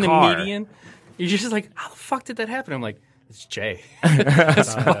classic in the car. median, you're just like, how the fuck did that happen? I'm like, it's Jay.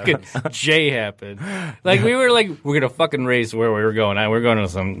 It's fucking Jay happened. Like we were like, we're gonna fucking race where we were going. We're gonna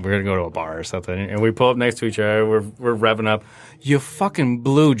go to a bar or something, and we pull up next to each other. We're revving up. You fucking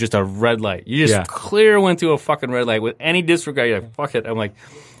blew just a red light. You just clear went through a fucking red light with any disregard. You're like, fuck it. I'm like,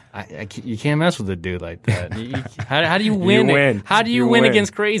 you can't mess with a dude like that. How do you win? You win. How do you win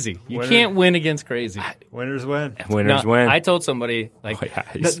against crazy? You can't win against crazy. winners win. Winners No, win. I told somebody like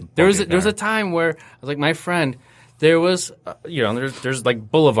he's there was fucking a time where I was like, my friend, there was there's like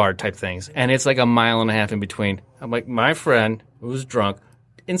boulevard type things, and it's like a mile and a half in between. I'm like, my friend who was drunk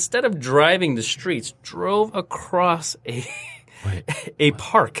instead of driving the streets, drove across a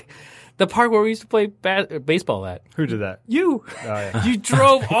park. The park where we used to play baseball at. Who did that? You. Oh, yeah. You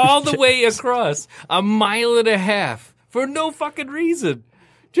drove all the way across 1.5 miles for no fucking reason.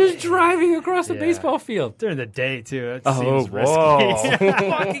 Just driving across a baseball field. During the day, too. It Oh, seems whoa. risky.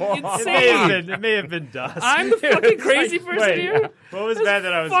 Fucking insane. It may have been dust. I'm the fucking crazy person here. What was bad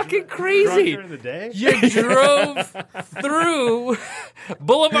that I was fucking drunk crazy. during the day? You drove through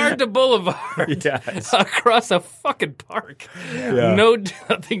boulevard to boulevard across a fucking park. Yeah. Nothing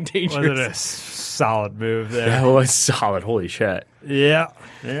Wasn't it a dangerous. solid move there? That was solid. Holy shit. Yeah.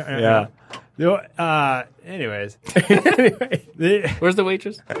 Anyways. Where's the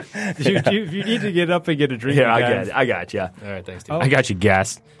waitress? If you need to get up and get a drink, Yeah, you I got you. All right, thanks, dude. I got you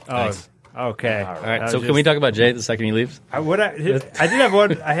guessed. Thanks. Okay. All right, so can we talk about Jay the second he leaves? I did have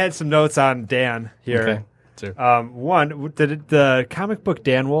one. I had some notes on Dan here. Okay. Sure. One, did the comic book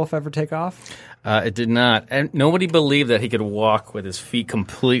Dan Wolf ever take off? It did not. And nobody believed that he could walk with his feet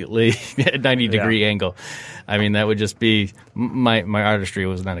completely at 90-degree angle. I mean, that would just be my artistry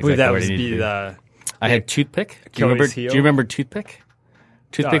was not exactly that where would it needed be to be. the I had Toothpick. Do Achilles you heel? remember Toothpick?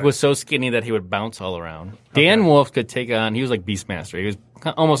 Toothpick No. was so skinny that he would bounce all around. Dan Wolf could take on. He was like Beastmaster. He was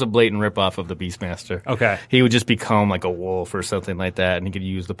almost a blatant ripoff of the Beastmaster. Okay. He would just become like a wolf or something like that, and he could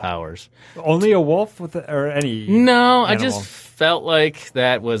use the powers. only a wolf with or any? No, I animal? just felt like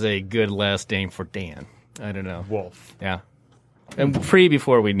that was a good last name for Dan. I don't know. Wolf. Yeah. And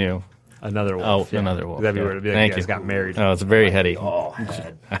before we knew. Another wolf. Oh, another wolf. That'd be Yeah. weird. It'd be like Thank you guys you. got married. Oh, it's very heady.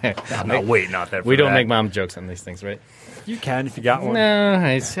 I'm not waiting out there for We don't that. make mom jokes on these things, right? You can if you got one. No,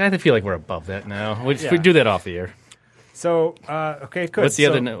 I feel like we're above that now. We Yeah. do that off the air. So, okay, good. What's the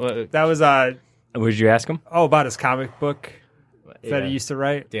So other? That was What did you ask him? about his comic book that Yeah. he used to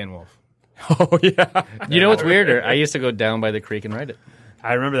write. Dan Wolf. Oh, yeah. You know what's weirder? I used to go down by the creek and write it.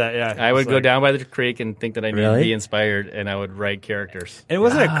 I remember that. Yeah, I would It's go like- down by the creek and think that I needed to Really? be inspired, and I would write characters. And it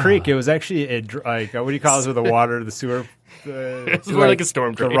wasn't a creek. It was actually like what do you call it with the water, the sewer? It's more like a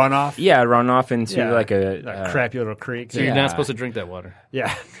storm the drain. runoff. Yeah, run off into Yeah. like A a crappy little creek. So you're Yeah. not supposed to drink that water.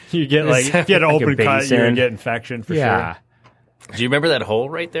 Yeah, you get like if you had an Like a open cut, basin. you're gonna get infection for yeah. sure. Do you remember that hole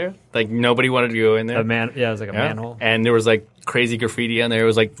right there? Like nobody wanted to go in there. It was like a Yeah. manhole. And there was like crazy graffiti on there. It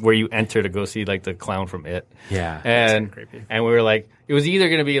was like where you enter to go see like the clown from It. Yeah. And creepy. and we were like, it was either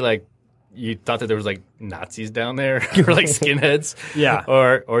gonna be like you thought that there was like Nazis down there or like skinheads. Yeah.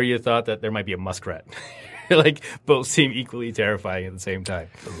 Or you thought that there might be a muskrat. Like both seem equally terrifying at the same time.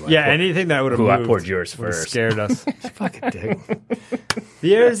 Yeah, anything that would have Ooh, I moved poured yours would've first. scared us. Fucking dick.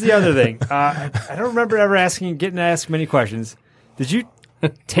 Here's the other thing. I don't remember ever getting asked many questions. Did you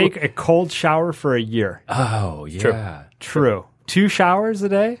take a cold shower for a year? Oh, yeah. True. 2 showers a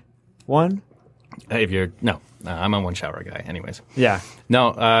day? 1? If you're no, I'm a one shower guy. Anyways, Yeah.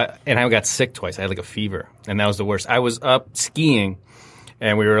 no, and I got sick twice. I had like a fever, and that was the worst. I was up skiing,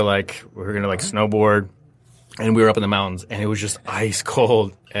 and we were gonna like snowboard, and we were up in the mountains, and it was just ice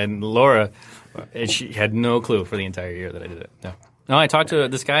cold. And Laura, and she had no clue for the entire year that I did it. No, I talked to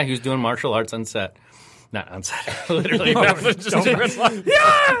this guy who's doing martial arts on set. Not on set, literally.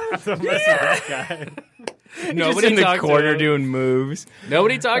 Nobody in the talked to corner him. doing moves.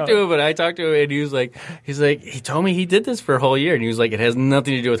 Nobody talked to him, but I talked to him, and he was like, he told me he did this for a whole year, and he was like, it has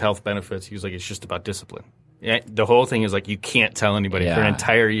nothing to do with health benefits. He was like, it's just about discipline. Yeah, the whole thing is like, you can't tell anybody for an Yeah.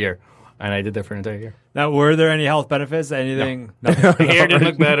 entire year, and I did that for an entire year. Now, were there any health benefits? Anything? Nothing. Hair didn't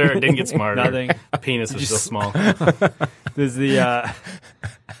look better, it didn't get smarter. Nothing. Penis was still small. Does the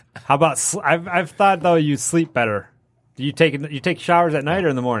how about I've thought though you sleep better. Do you take showers at night or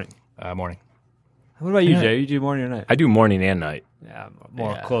in the morning? Morning. What about you, Jay? You do morning or night? I do morning and night. Yeah, I'm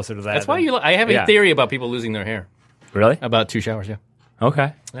more closer to that. That's why than- I have a Yeah. theory about people losing their hair. Really? About 2 showers, yeah.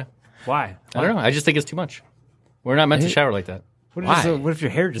 Okay. Why? I don't know. I just think it's too much. We're not meant to shower like that. What if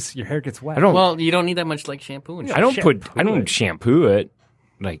your hair gets wet? I don't. Well, you don't need that much like shampoo and shit. I don't shampoo it.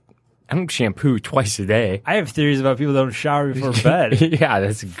 Like I don't shampoo twice a day. I have theories about people that don't shower before bed. Yeah,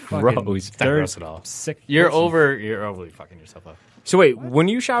 that's gross. It's not gross at all. Sick. You're person. overly fucking yourself up. So wait, when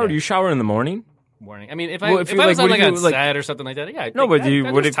you shower, do you shower in the morning? Morning. I mean, if Well, I if if you, I was like, on what like do on you, like- set or something like that, yeah. No, but do you-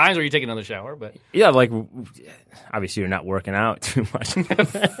 what there's if- times where you take another shower, but Yeah, like obviously you're not working out too much.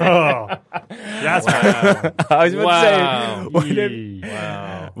 Oh, that's I was about Wow. to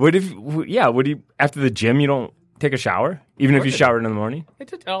say, what if, yeah, what do you, after the gym, you don't take a shower? Even if you showered in the morning?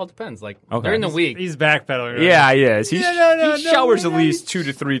 it all depends. Like Okay. during the week, he's backpedaling. Right? Yeah, he is. He no, showers no, at least 2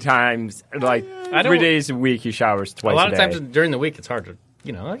 to 3 times. Like I 3 don't- days a week, he showers twice a lot a of day. times during the week, it's hard to,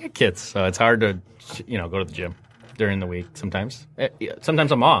 I got kids, so it's hard to, go to the gym. during the week sometimes.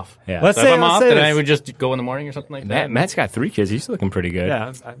 Sometimes I'm off. Yeah. Let's So say if I'm off, this. then I would just go in the morning or something like that. Matt's got 3 kids. He's looking pretty good.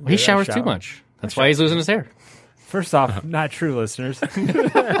 Yeah, He showers too much. That's why he's losing his hair. First off, not true, listeners.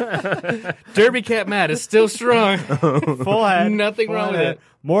 Derby Cat Matt is still strong. Full head. Nothing full wrong with head. it.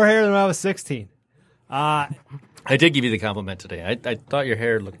 More hair than when I was 16. I did give you the compliment today. I thought your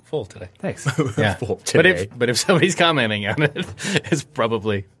hair looked full today. Thanks. Yeah. Full But today. if somebody's commenting on it, it's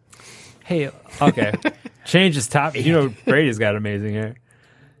probably Hey, okay. Change his topic. You know, Brady's got amazing hair.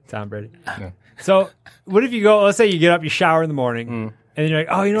 Tom Brady. So, what if you go, let's say you get up, you shower in the morning, and then you're like,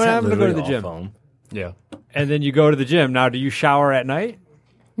 oh, you know what, I'm going to go to the gym. yeah. And then you go to the gym. Now, do you shower at night?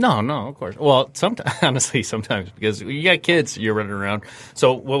 No, of course. Well, sometimes because you got kids, you're running around.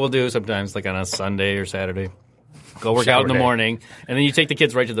 So what we'll do sometimes, like on a Sunday or Saturday, go work out in the morning, and then you take the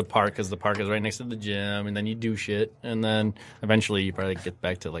kids right to the park because the park is right next to the gym, and then you do shit, and then eventually you probably get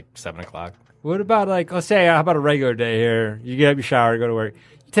back to like 7 o'clock. What about, like, let's say, how about a regular day here? You get up, you shower, go to work.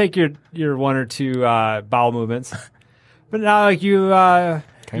 You take your 1 or 2 bowel movements. But now, like, you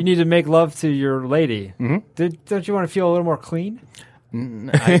need to make love to your lady. Mm-hmm. Don't you want to feel a little more clean?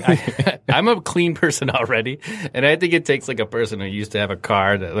 I'm a clean person already, and I think it takes like a person who used to have a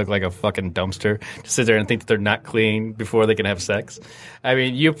car that looked like a fucking dumpster to sit there and think that they're not clean before they can have sex. I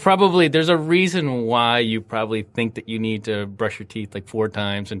mean, there's a reason why you probably think that you need to brush your teeth like 4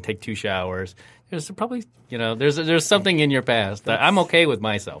 times and take 2 showers. There's probably, there's something in your past that I'm okay with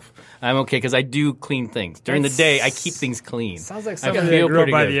myself. I'm okay because I do clean things. During the day, I keep things clean. Sounds like I something that feel grew up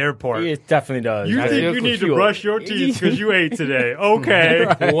pretty by good. the airport. It definitely does. You think you need to brush your teeth because you ate today. Okay.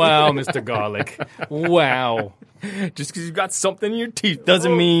 Wow, Mr. Garlic. Wow. Just because you got something in your teeth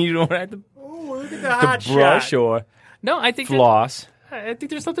doesn't mean you don't have to, Look at the hot brush shot. or No, I think floss. I think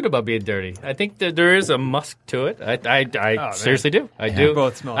there's something about being dirty. I think that there is a musk to it. I seriously do. I do.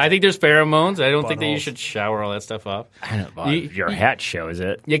 Both smell I think there's pheromones. I don't think that you Buttholes. should shower all that stuff off. I don't know. Your hat shows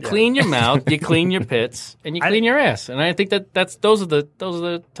it. You clean your mouth, you clean your pits, and you clean your ass. And I think those are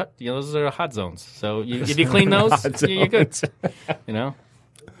the hot zones. So if you clean those, you're good.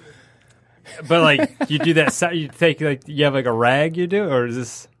 But, like, you do that, you take, like, you have, like, a rag you do? Or is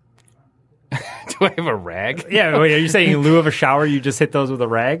this... Do I have a rag? Yeah, wait, are you saying in lieu of a shower, you just hit those with a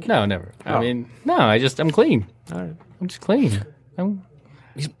rag? No, never. Oh. I mean, no, I'm clean. All right. I'm just clean. Do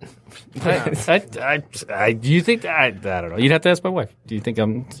you think I don't know. You'd have to ask my wife. Do you think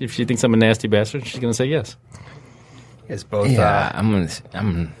if she thinks I'm a nasty bastard, she's going to say yes. It's both. Yeah, I'm gonna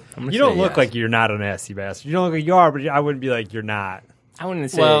you don't say look yes. like you're not a nasty bastard. You don't look like you are, but I wouldn't be like you're not. I wouldn't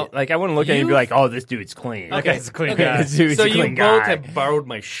say Well, I wouldn't look at you and be like, "Oh, this dude's clean." Okay, it's a clean Okay. guy. This dude's So a you clean both guy. have borrowed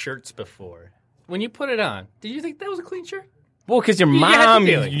my shirts before. When you put it on, did you think that was a clean shirt? Well, because your You had mom,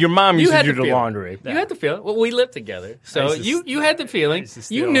 the feeling. your mom You used to had do the the feeling. laundry. You had the feeling. Well, we lived together, so I used to you had the feeling. used to You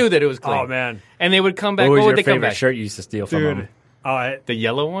steal. knew that it was clean. Oh, man. And they would come back. What was What your would they come favorite back? shirt you used to steal from Dude. him? The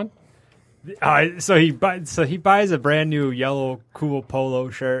yellow one. So he buys a brand new yellow cool polo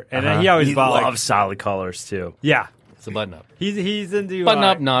shirt, and then he always He bought loves solid colors too. yeah. It's a button up. He's into Button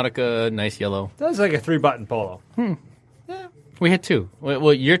up, Nautica, nice yellow. That's like a 3-button polo. We had 2.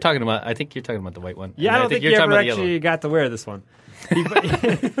 Well, you're talking about. I think you're talking about the white one. Yeah, And I don't think you you're ever talking about the actually yellow. got to wear this one.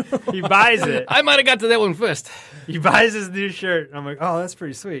 He buys it. I might have got to that one first. He buys his new shirt. I'm like, oh, that's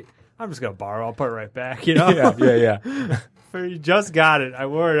pretty sweet. I'm just gonna borrow. I'll put it right back. You know. Yeah. But he just got it. I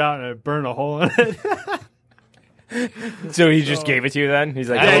wore it out and I burned a hole in it. So he just gave it to you then? He's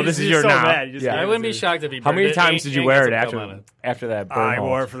like, I- "Oh, this he's is your so now." mad. He just Yeah. gave I it wouldn't to be me. shocked if he. How burned many it times and- did you and wear got it some gum on after that burn I hole?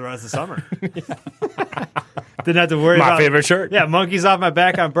 wore it for the rest of summer. Didn't have to worry My about favorite shirt. Yeah, monkeys off my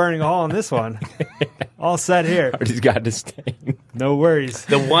back. I'm burning a hole in this one. All set here. He's got to stain. No worries.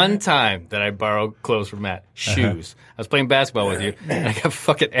 The one time that I borrowed clothes from Matt, shoes. I was playing basketball with you, and I got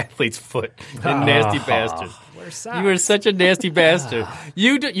fucking athlete's foot. You nasty bastard. You were such a nasty bastard.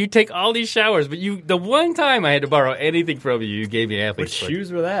 You take all these showers, but the one time I had to borrow anything from you, you gave me What athlete's foot.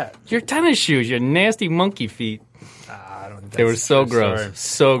 shoes were that? Your tennis shoes, your nasty monkey feet. I don't think They were that's so a true gross. story.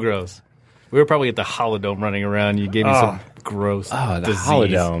 So gross. We were probably at the Holodome running around. You gave me some gross The disease.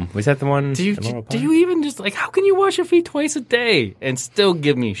 Holodome. Was that the one? Do you even just how can you wash your feet twice a day and still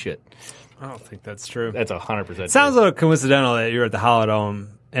give me shit? I don't think that's true. That's 100%. Sounds a little coincidental that you were at the Holodome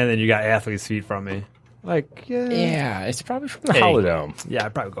and then you got athlete's feet from me. Like, Yeah, it's probably from the Hey. Holodome. yeah,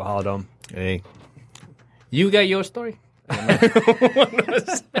 I'd probably go Holodome. Hey, you got your story. We had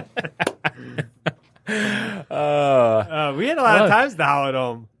a lot of times at the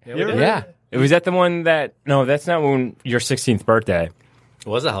Holodome. You ever- Yeah. It was that the one that... No, that's not when your 16th birthday. It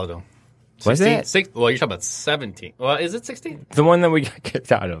was a Holodome. Was 16, it? Well, you're talking about 17. Well, is it 16? The one that we got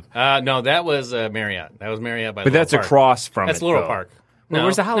kicked out of. No, that was Marriott. That was Marriott by But Laurel that's Park. across from That's it, Laurel though. Park. Well, No,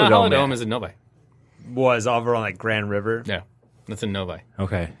 where's the no, Holodome Holodome at? is in Novi. was over on like Grand River. Yeah, that's in Novi.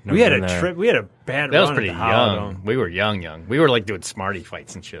 Okay. We had a trip. We had a bad That run was pretty at the young. Holodome. We were young. We were like doing Smarty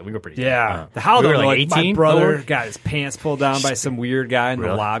fights and shit. We were pretty young. Yeah, the Holodome. We were, like, like 18? my brother Oh. got his pants pulled down by some weird guy in the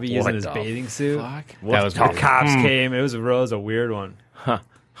Really? lobby using What his the bathing suit. Fuck. That was The pretty cops came. It was a weird one. Huh.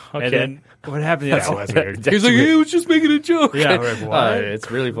 Okay. And then what happened? That was weird. He's like, "Hey, I was just making a joke." Yeah, we're like, what? It's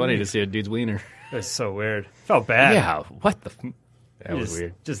really funny to see a dude's wiener. It was so weird. Felt bad. Yeah. What the? That was just,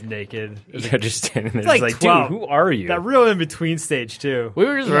 weird. Just naked. You're just standing there, like just like, 12. dude, who are you? That real in between stage too. We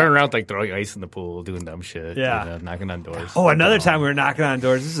were just running around like throwing ice in the pool, doing dumb shit. Yeah. you know, knocking on doors. Oh, another time we were knocking on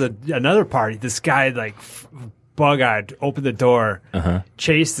doors. This is another party. This guy like bug-eyed opened the door,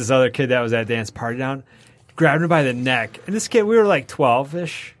 chased this other kid that was at a dance party down, grabbed him by the neck, and this kid, we were like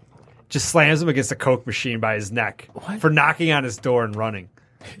 12-ish, just slams him against a Coke machine by his neck for knocking on his door and running.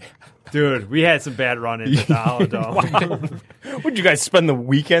 Dude, we had some bad run-ins at the Holodome. Would you guys spend the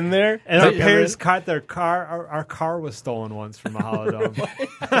weekend there? And our parents caught their car. Our car was stolen once from a Holodome.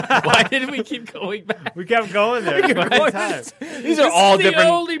 Why did we keep going back? We kept going there. Every time. These are all the different.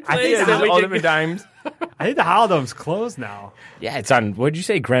 only I think place these that are we all could different times. I think the Holodome's closed now. Yeah, it's on. What did you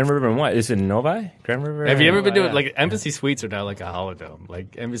say? Grand River and what? Is it Novi? Grand River. Have you ever been to yeah. like Embassy Suites are now like a Holodome?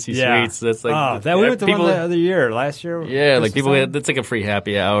 Like Embassy Yeah. Suites, that's like that we went to people. one the other year, last year. Yeah, like Christmas people. time. That's like a free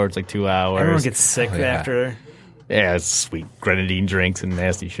happy hour. It's like 2 hours. Everyone gets sick after. Yeah, it's sweet grenadine drinks and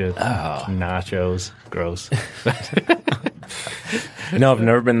nasty shit. Oh. Nachos, gross. No, I've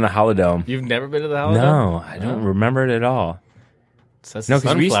never been to the Holodome. You've never been to the Holodome? No, I don't remember it at all. So that's No, a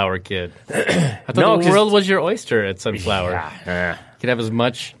 'cause we- Sunflower Kid. I thought No, the 'cause- world was your oyster at Sunflower. Yeah. You could have as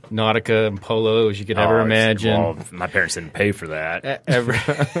much Nautica and Polo as you could ever imagine. Well, my parents didn't pay for that. Every,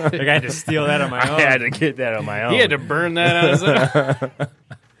 Like I had to steal that on my own. I had to get that on my own. he had to burn that on his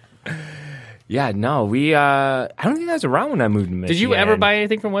own. Yeah, no, we. I don't think I was around when I moved to Michigan. Did you ever buy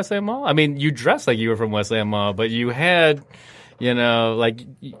anything from Westland Mall? I mean, you dressed like you were from Westland Mall, but you had, you know, like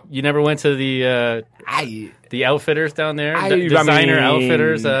you never went to the outfitters down there, designer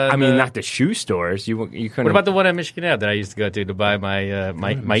outfitters. Not the shoe stores. You couldn't. What about the one at Michigan Ave that I used to go to buy my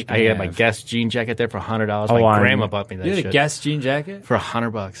I had my Guess jean jacket there for $100. My grandma bought me that You had shit a Guess jean jacket? for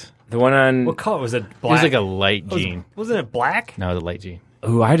 $100. the one on? What color was it? It Black. was like a light jean. Wasn't it black? No, the light jean.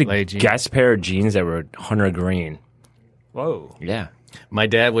 Ooh, I had a light jean. Guess pair of jeans that were hunter green. Whoa. Yeah. My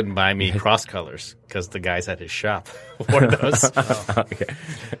dad wouldn't buy me cross colors because the guys at his shop wore those. Okay.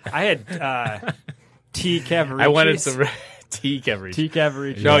 I had T. Cavaricis. I wanted some T Cavaricis. T.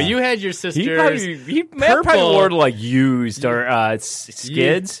 Cavaricis. No, you had your sister's. He probably wore like used or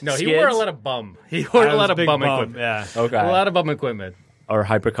skids. No, he Skids? wore a lot of bum. He wore a lot of bum equipment. Yeah. Okay. A lot of bum equipment. Or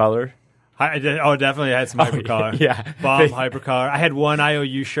hypercolor. Definitely. I had some hypercolor. yeah. Bomb hypercolor. I had one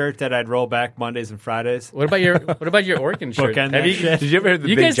IOU shirt that I'd roll back Mondays and Fridays. What about your Oregon shirt? Bookend that shit. Did you ever have the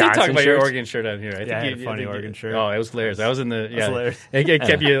You Big guys did talk Johnson about your shirts? Oregon shirt on here. I Yeah, I think had a funny Oregon shirt. Oh, it was hilarious. I was in the hilarious. It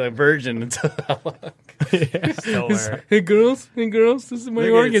kept you a virgin until Still wear it. Hey girls, this is my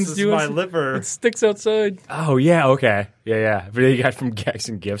Look, organs. this is dude. my liver. It sticks outside. Oh yeah, okay, yeah. But you got from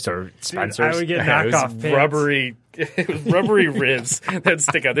Gaxon Gifts or Spencer's. I would get It was knockoff pants. rubbery. It was rubbery ribs that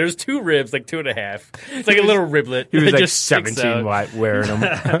stick out. There's 2 ribs, like 2.5. It's like a little riblet. He was It like just sticks 17 out. wearing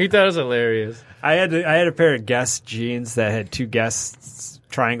them. He thought it was hilarious. I had a pair of Guess jeans that had 2 Guess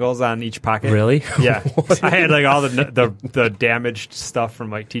triangles on each pocket. Really? Yeah. I had like all the damaged stuff from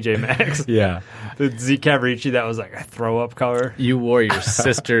like TJ Maxx. Yeah. The Z Cavarici that was like a throw up color. You wore your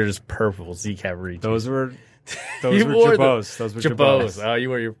sister's purple Z Cavarici. Those were You wore Jabos. Those were Jabos. Jabos. Oh, you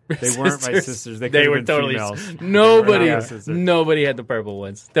were your They weren't my sisters. They were been totally females. nobody. They were not my sisters. Nobody had the purple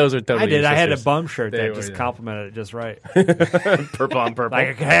ones. Those were totally. I did. your I had a sisters. bum shirt They that were, just yeah. complimented it just right. Purple on purple.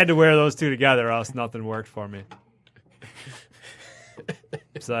 Like I had to wear those 2 together, or else nothing worked for me.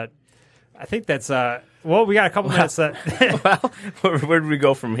 So I think that's well, we got a couple minutes. Well, where do we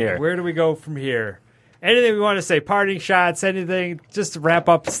go from here? Where do we go from here? Anything we want to say? Parting shots? Anything? Just to wrap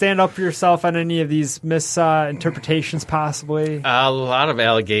up. Stand up for yourself on any of these misinterpretations, possibly. A lot of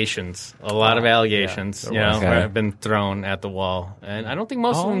allegations. You know, Okay. have been thrown at the wall, and I don't think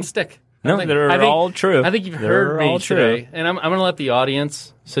most of them stick. No, they're all true. I think you've They're heard me all true. today, and I'm going to let the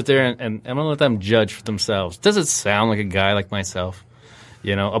audience sit there and I'm going to let them judge for themselves. Does it sound like a guy like myself?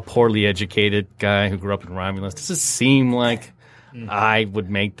 You know, a poorly educated guy who grew up in Romulus. Does it seem like I would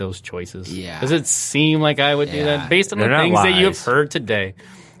make those choices? Yeah. Does it seem like I would do that? Based on They're the not things that you have lies. heard today,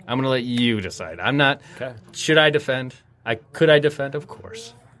 I'm going to let you decide. I'm not. Okay. Should I defend? Could I defend? Of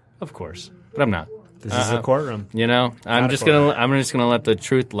course, but I'm not. This is a courtroom. You know, I'm just gonna let the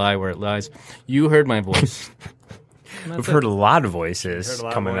truth lie where it lies. You heard my voice. We've heard a lot of voices Heard a lot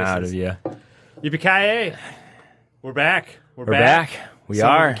of coming out of voices. you. Yippee-ki-yay. We're back. We're back. We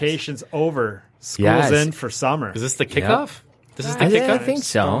Summer are. vacation's over. School's in for summer. Is this the kickoff? This is the kickoff? I think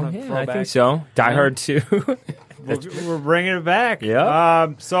so. Yeah, I think so. Die Hard 2. We're bringing it back.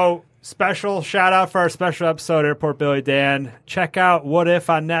 Yeah. So special shout out for our special episode, Airport Billy Dan. Check out What If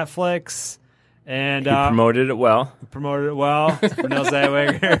on Netflix. And he promoted it well. Renell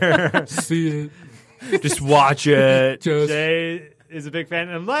Zellweger. See it. Just watch it. Jay is a big fan.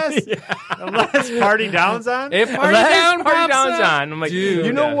 Unless Party Down's on. If Party Down's on. I'm like, dude,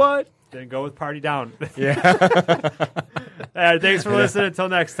 you know what? Then go with Party Down. Yeah. Thanks for listening. Until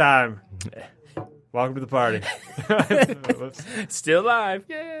next time. Welcome to the party. Still live.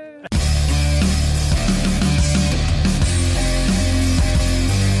 Yeah.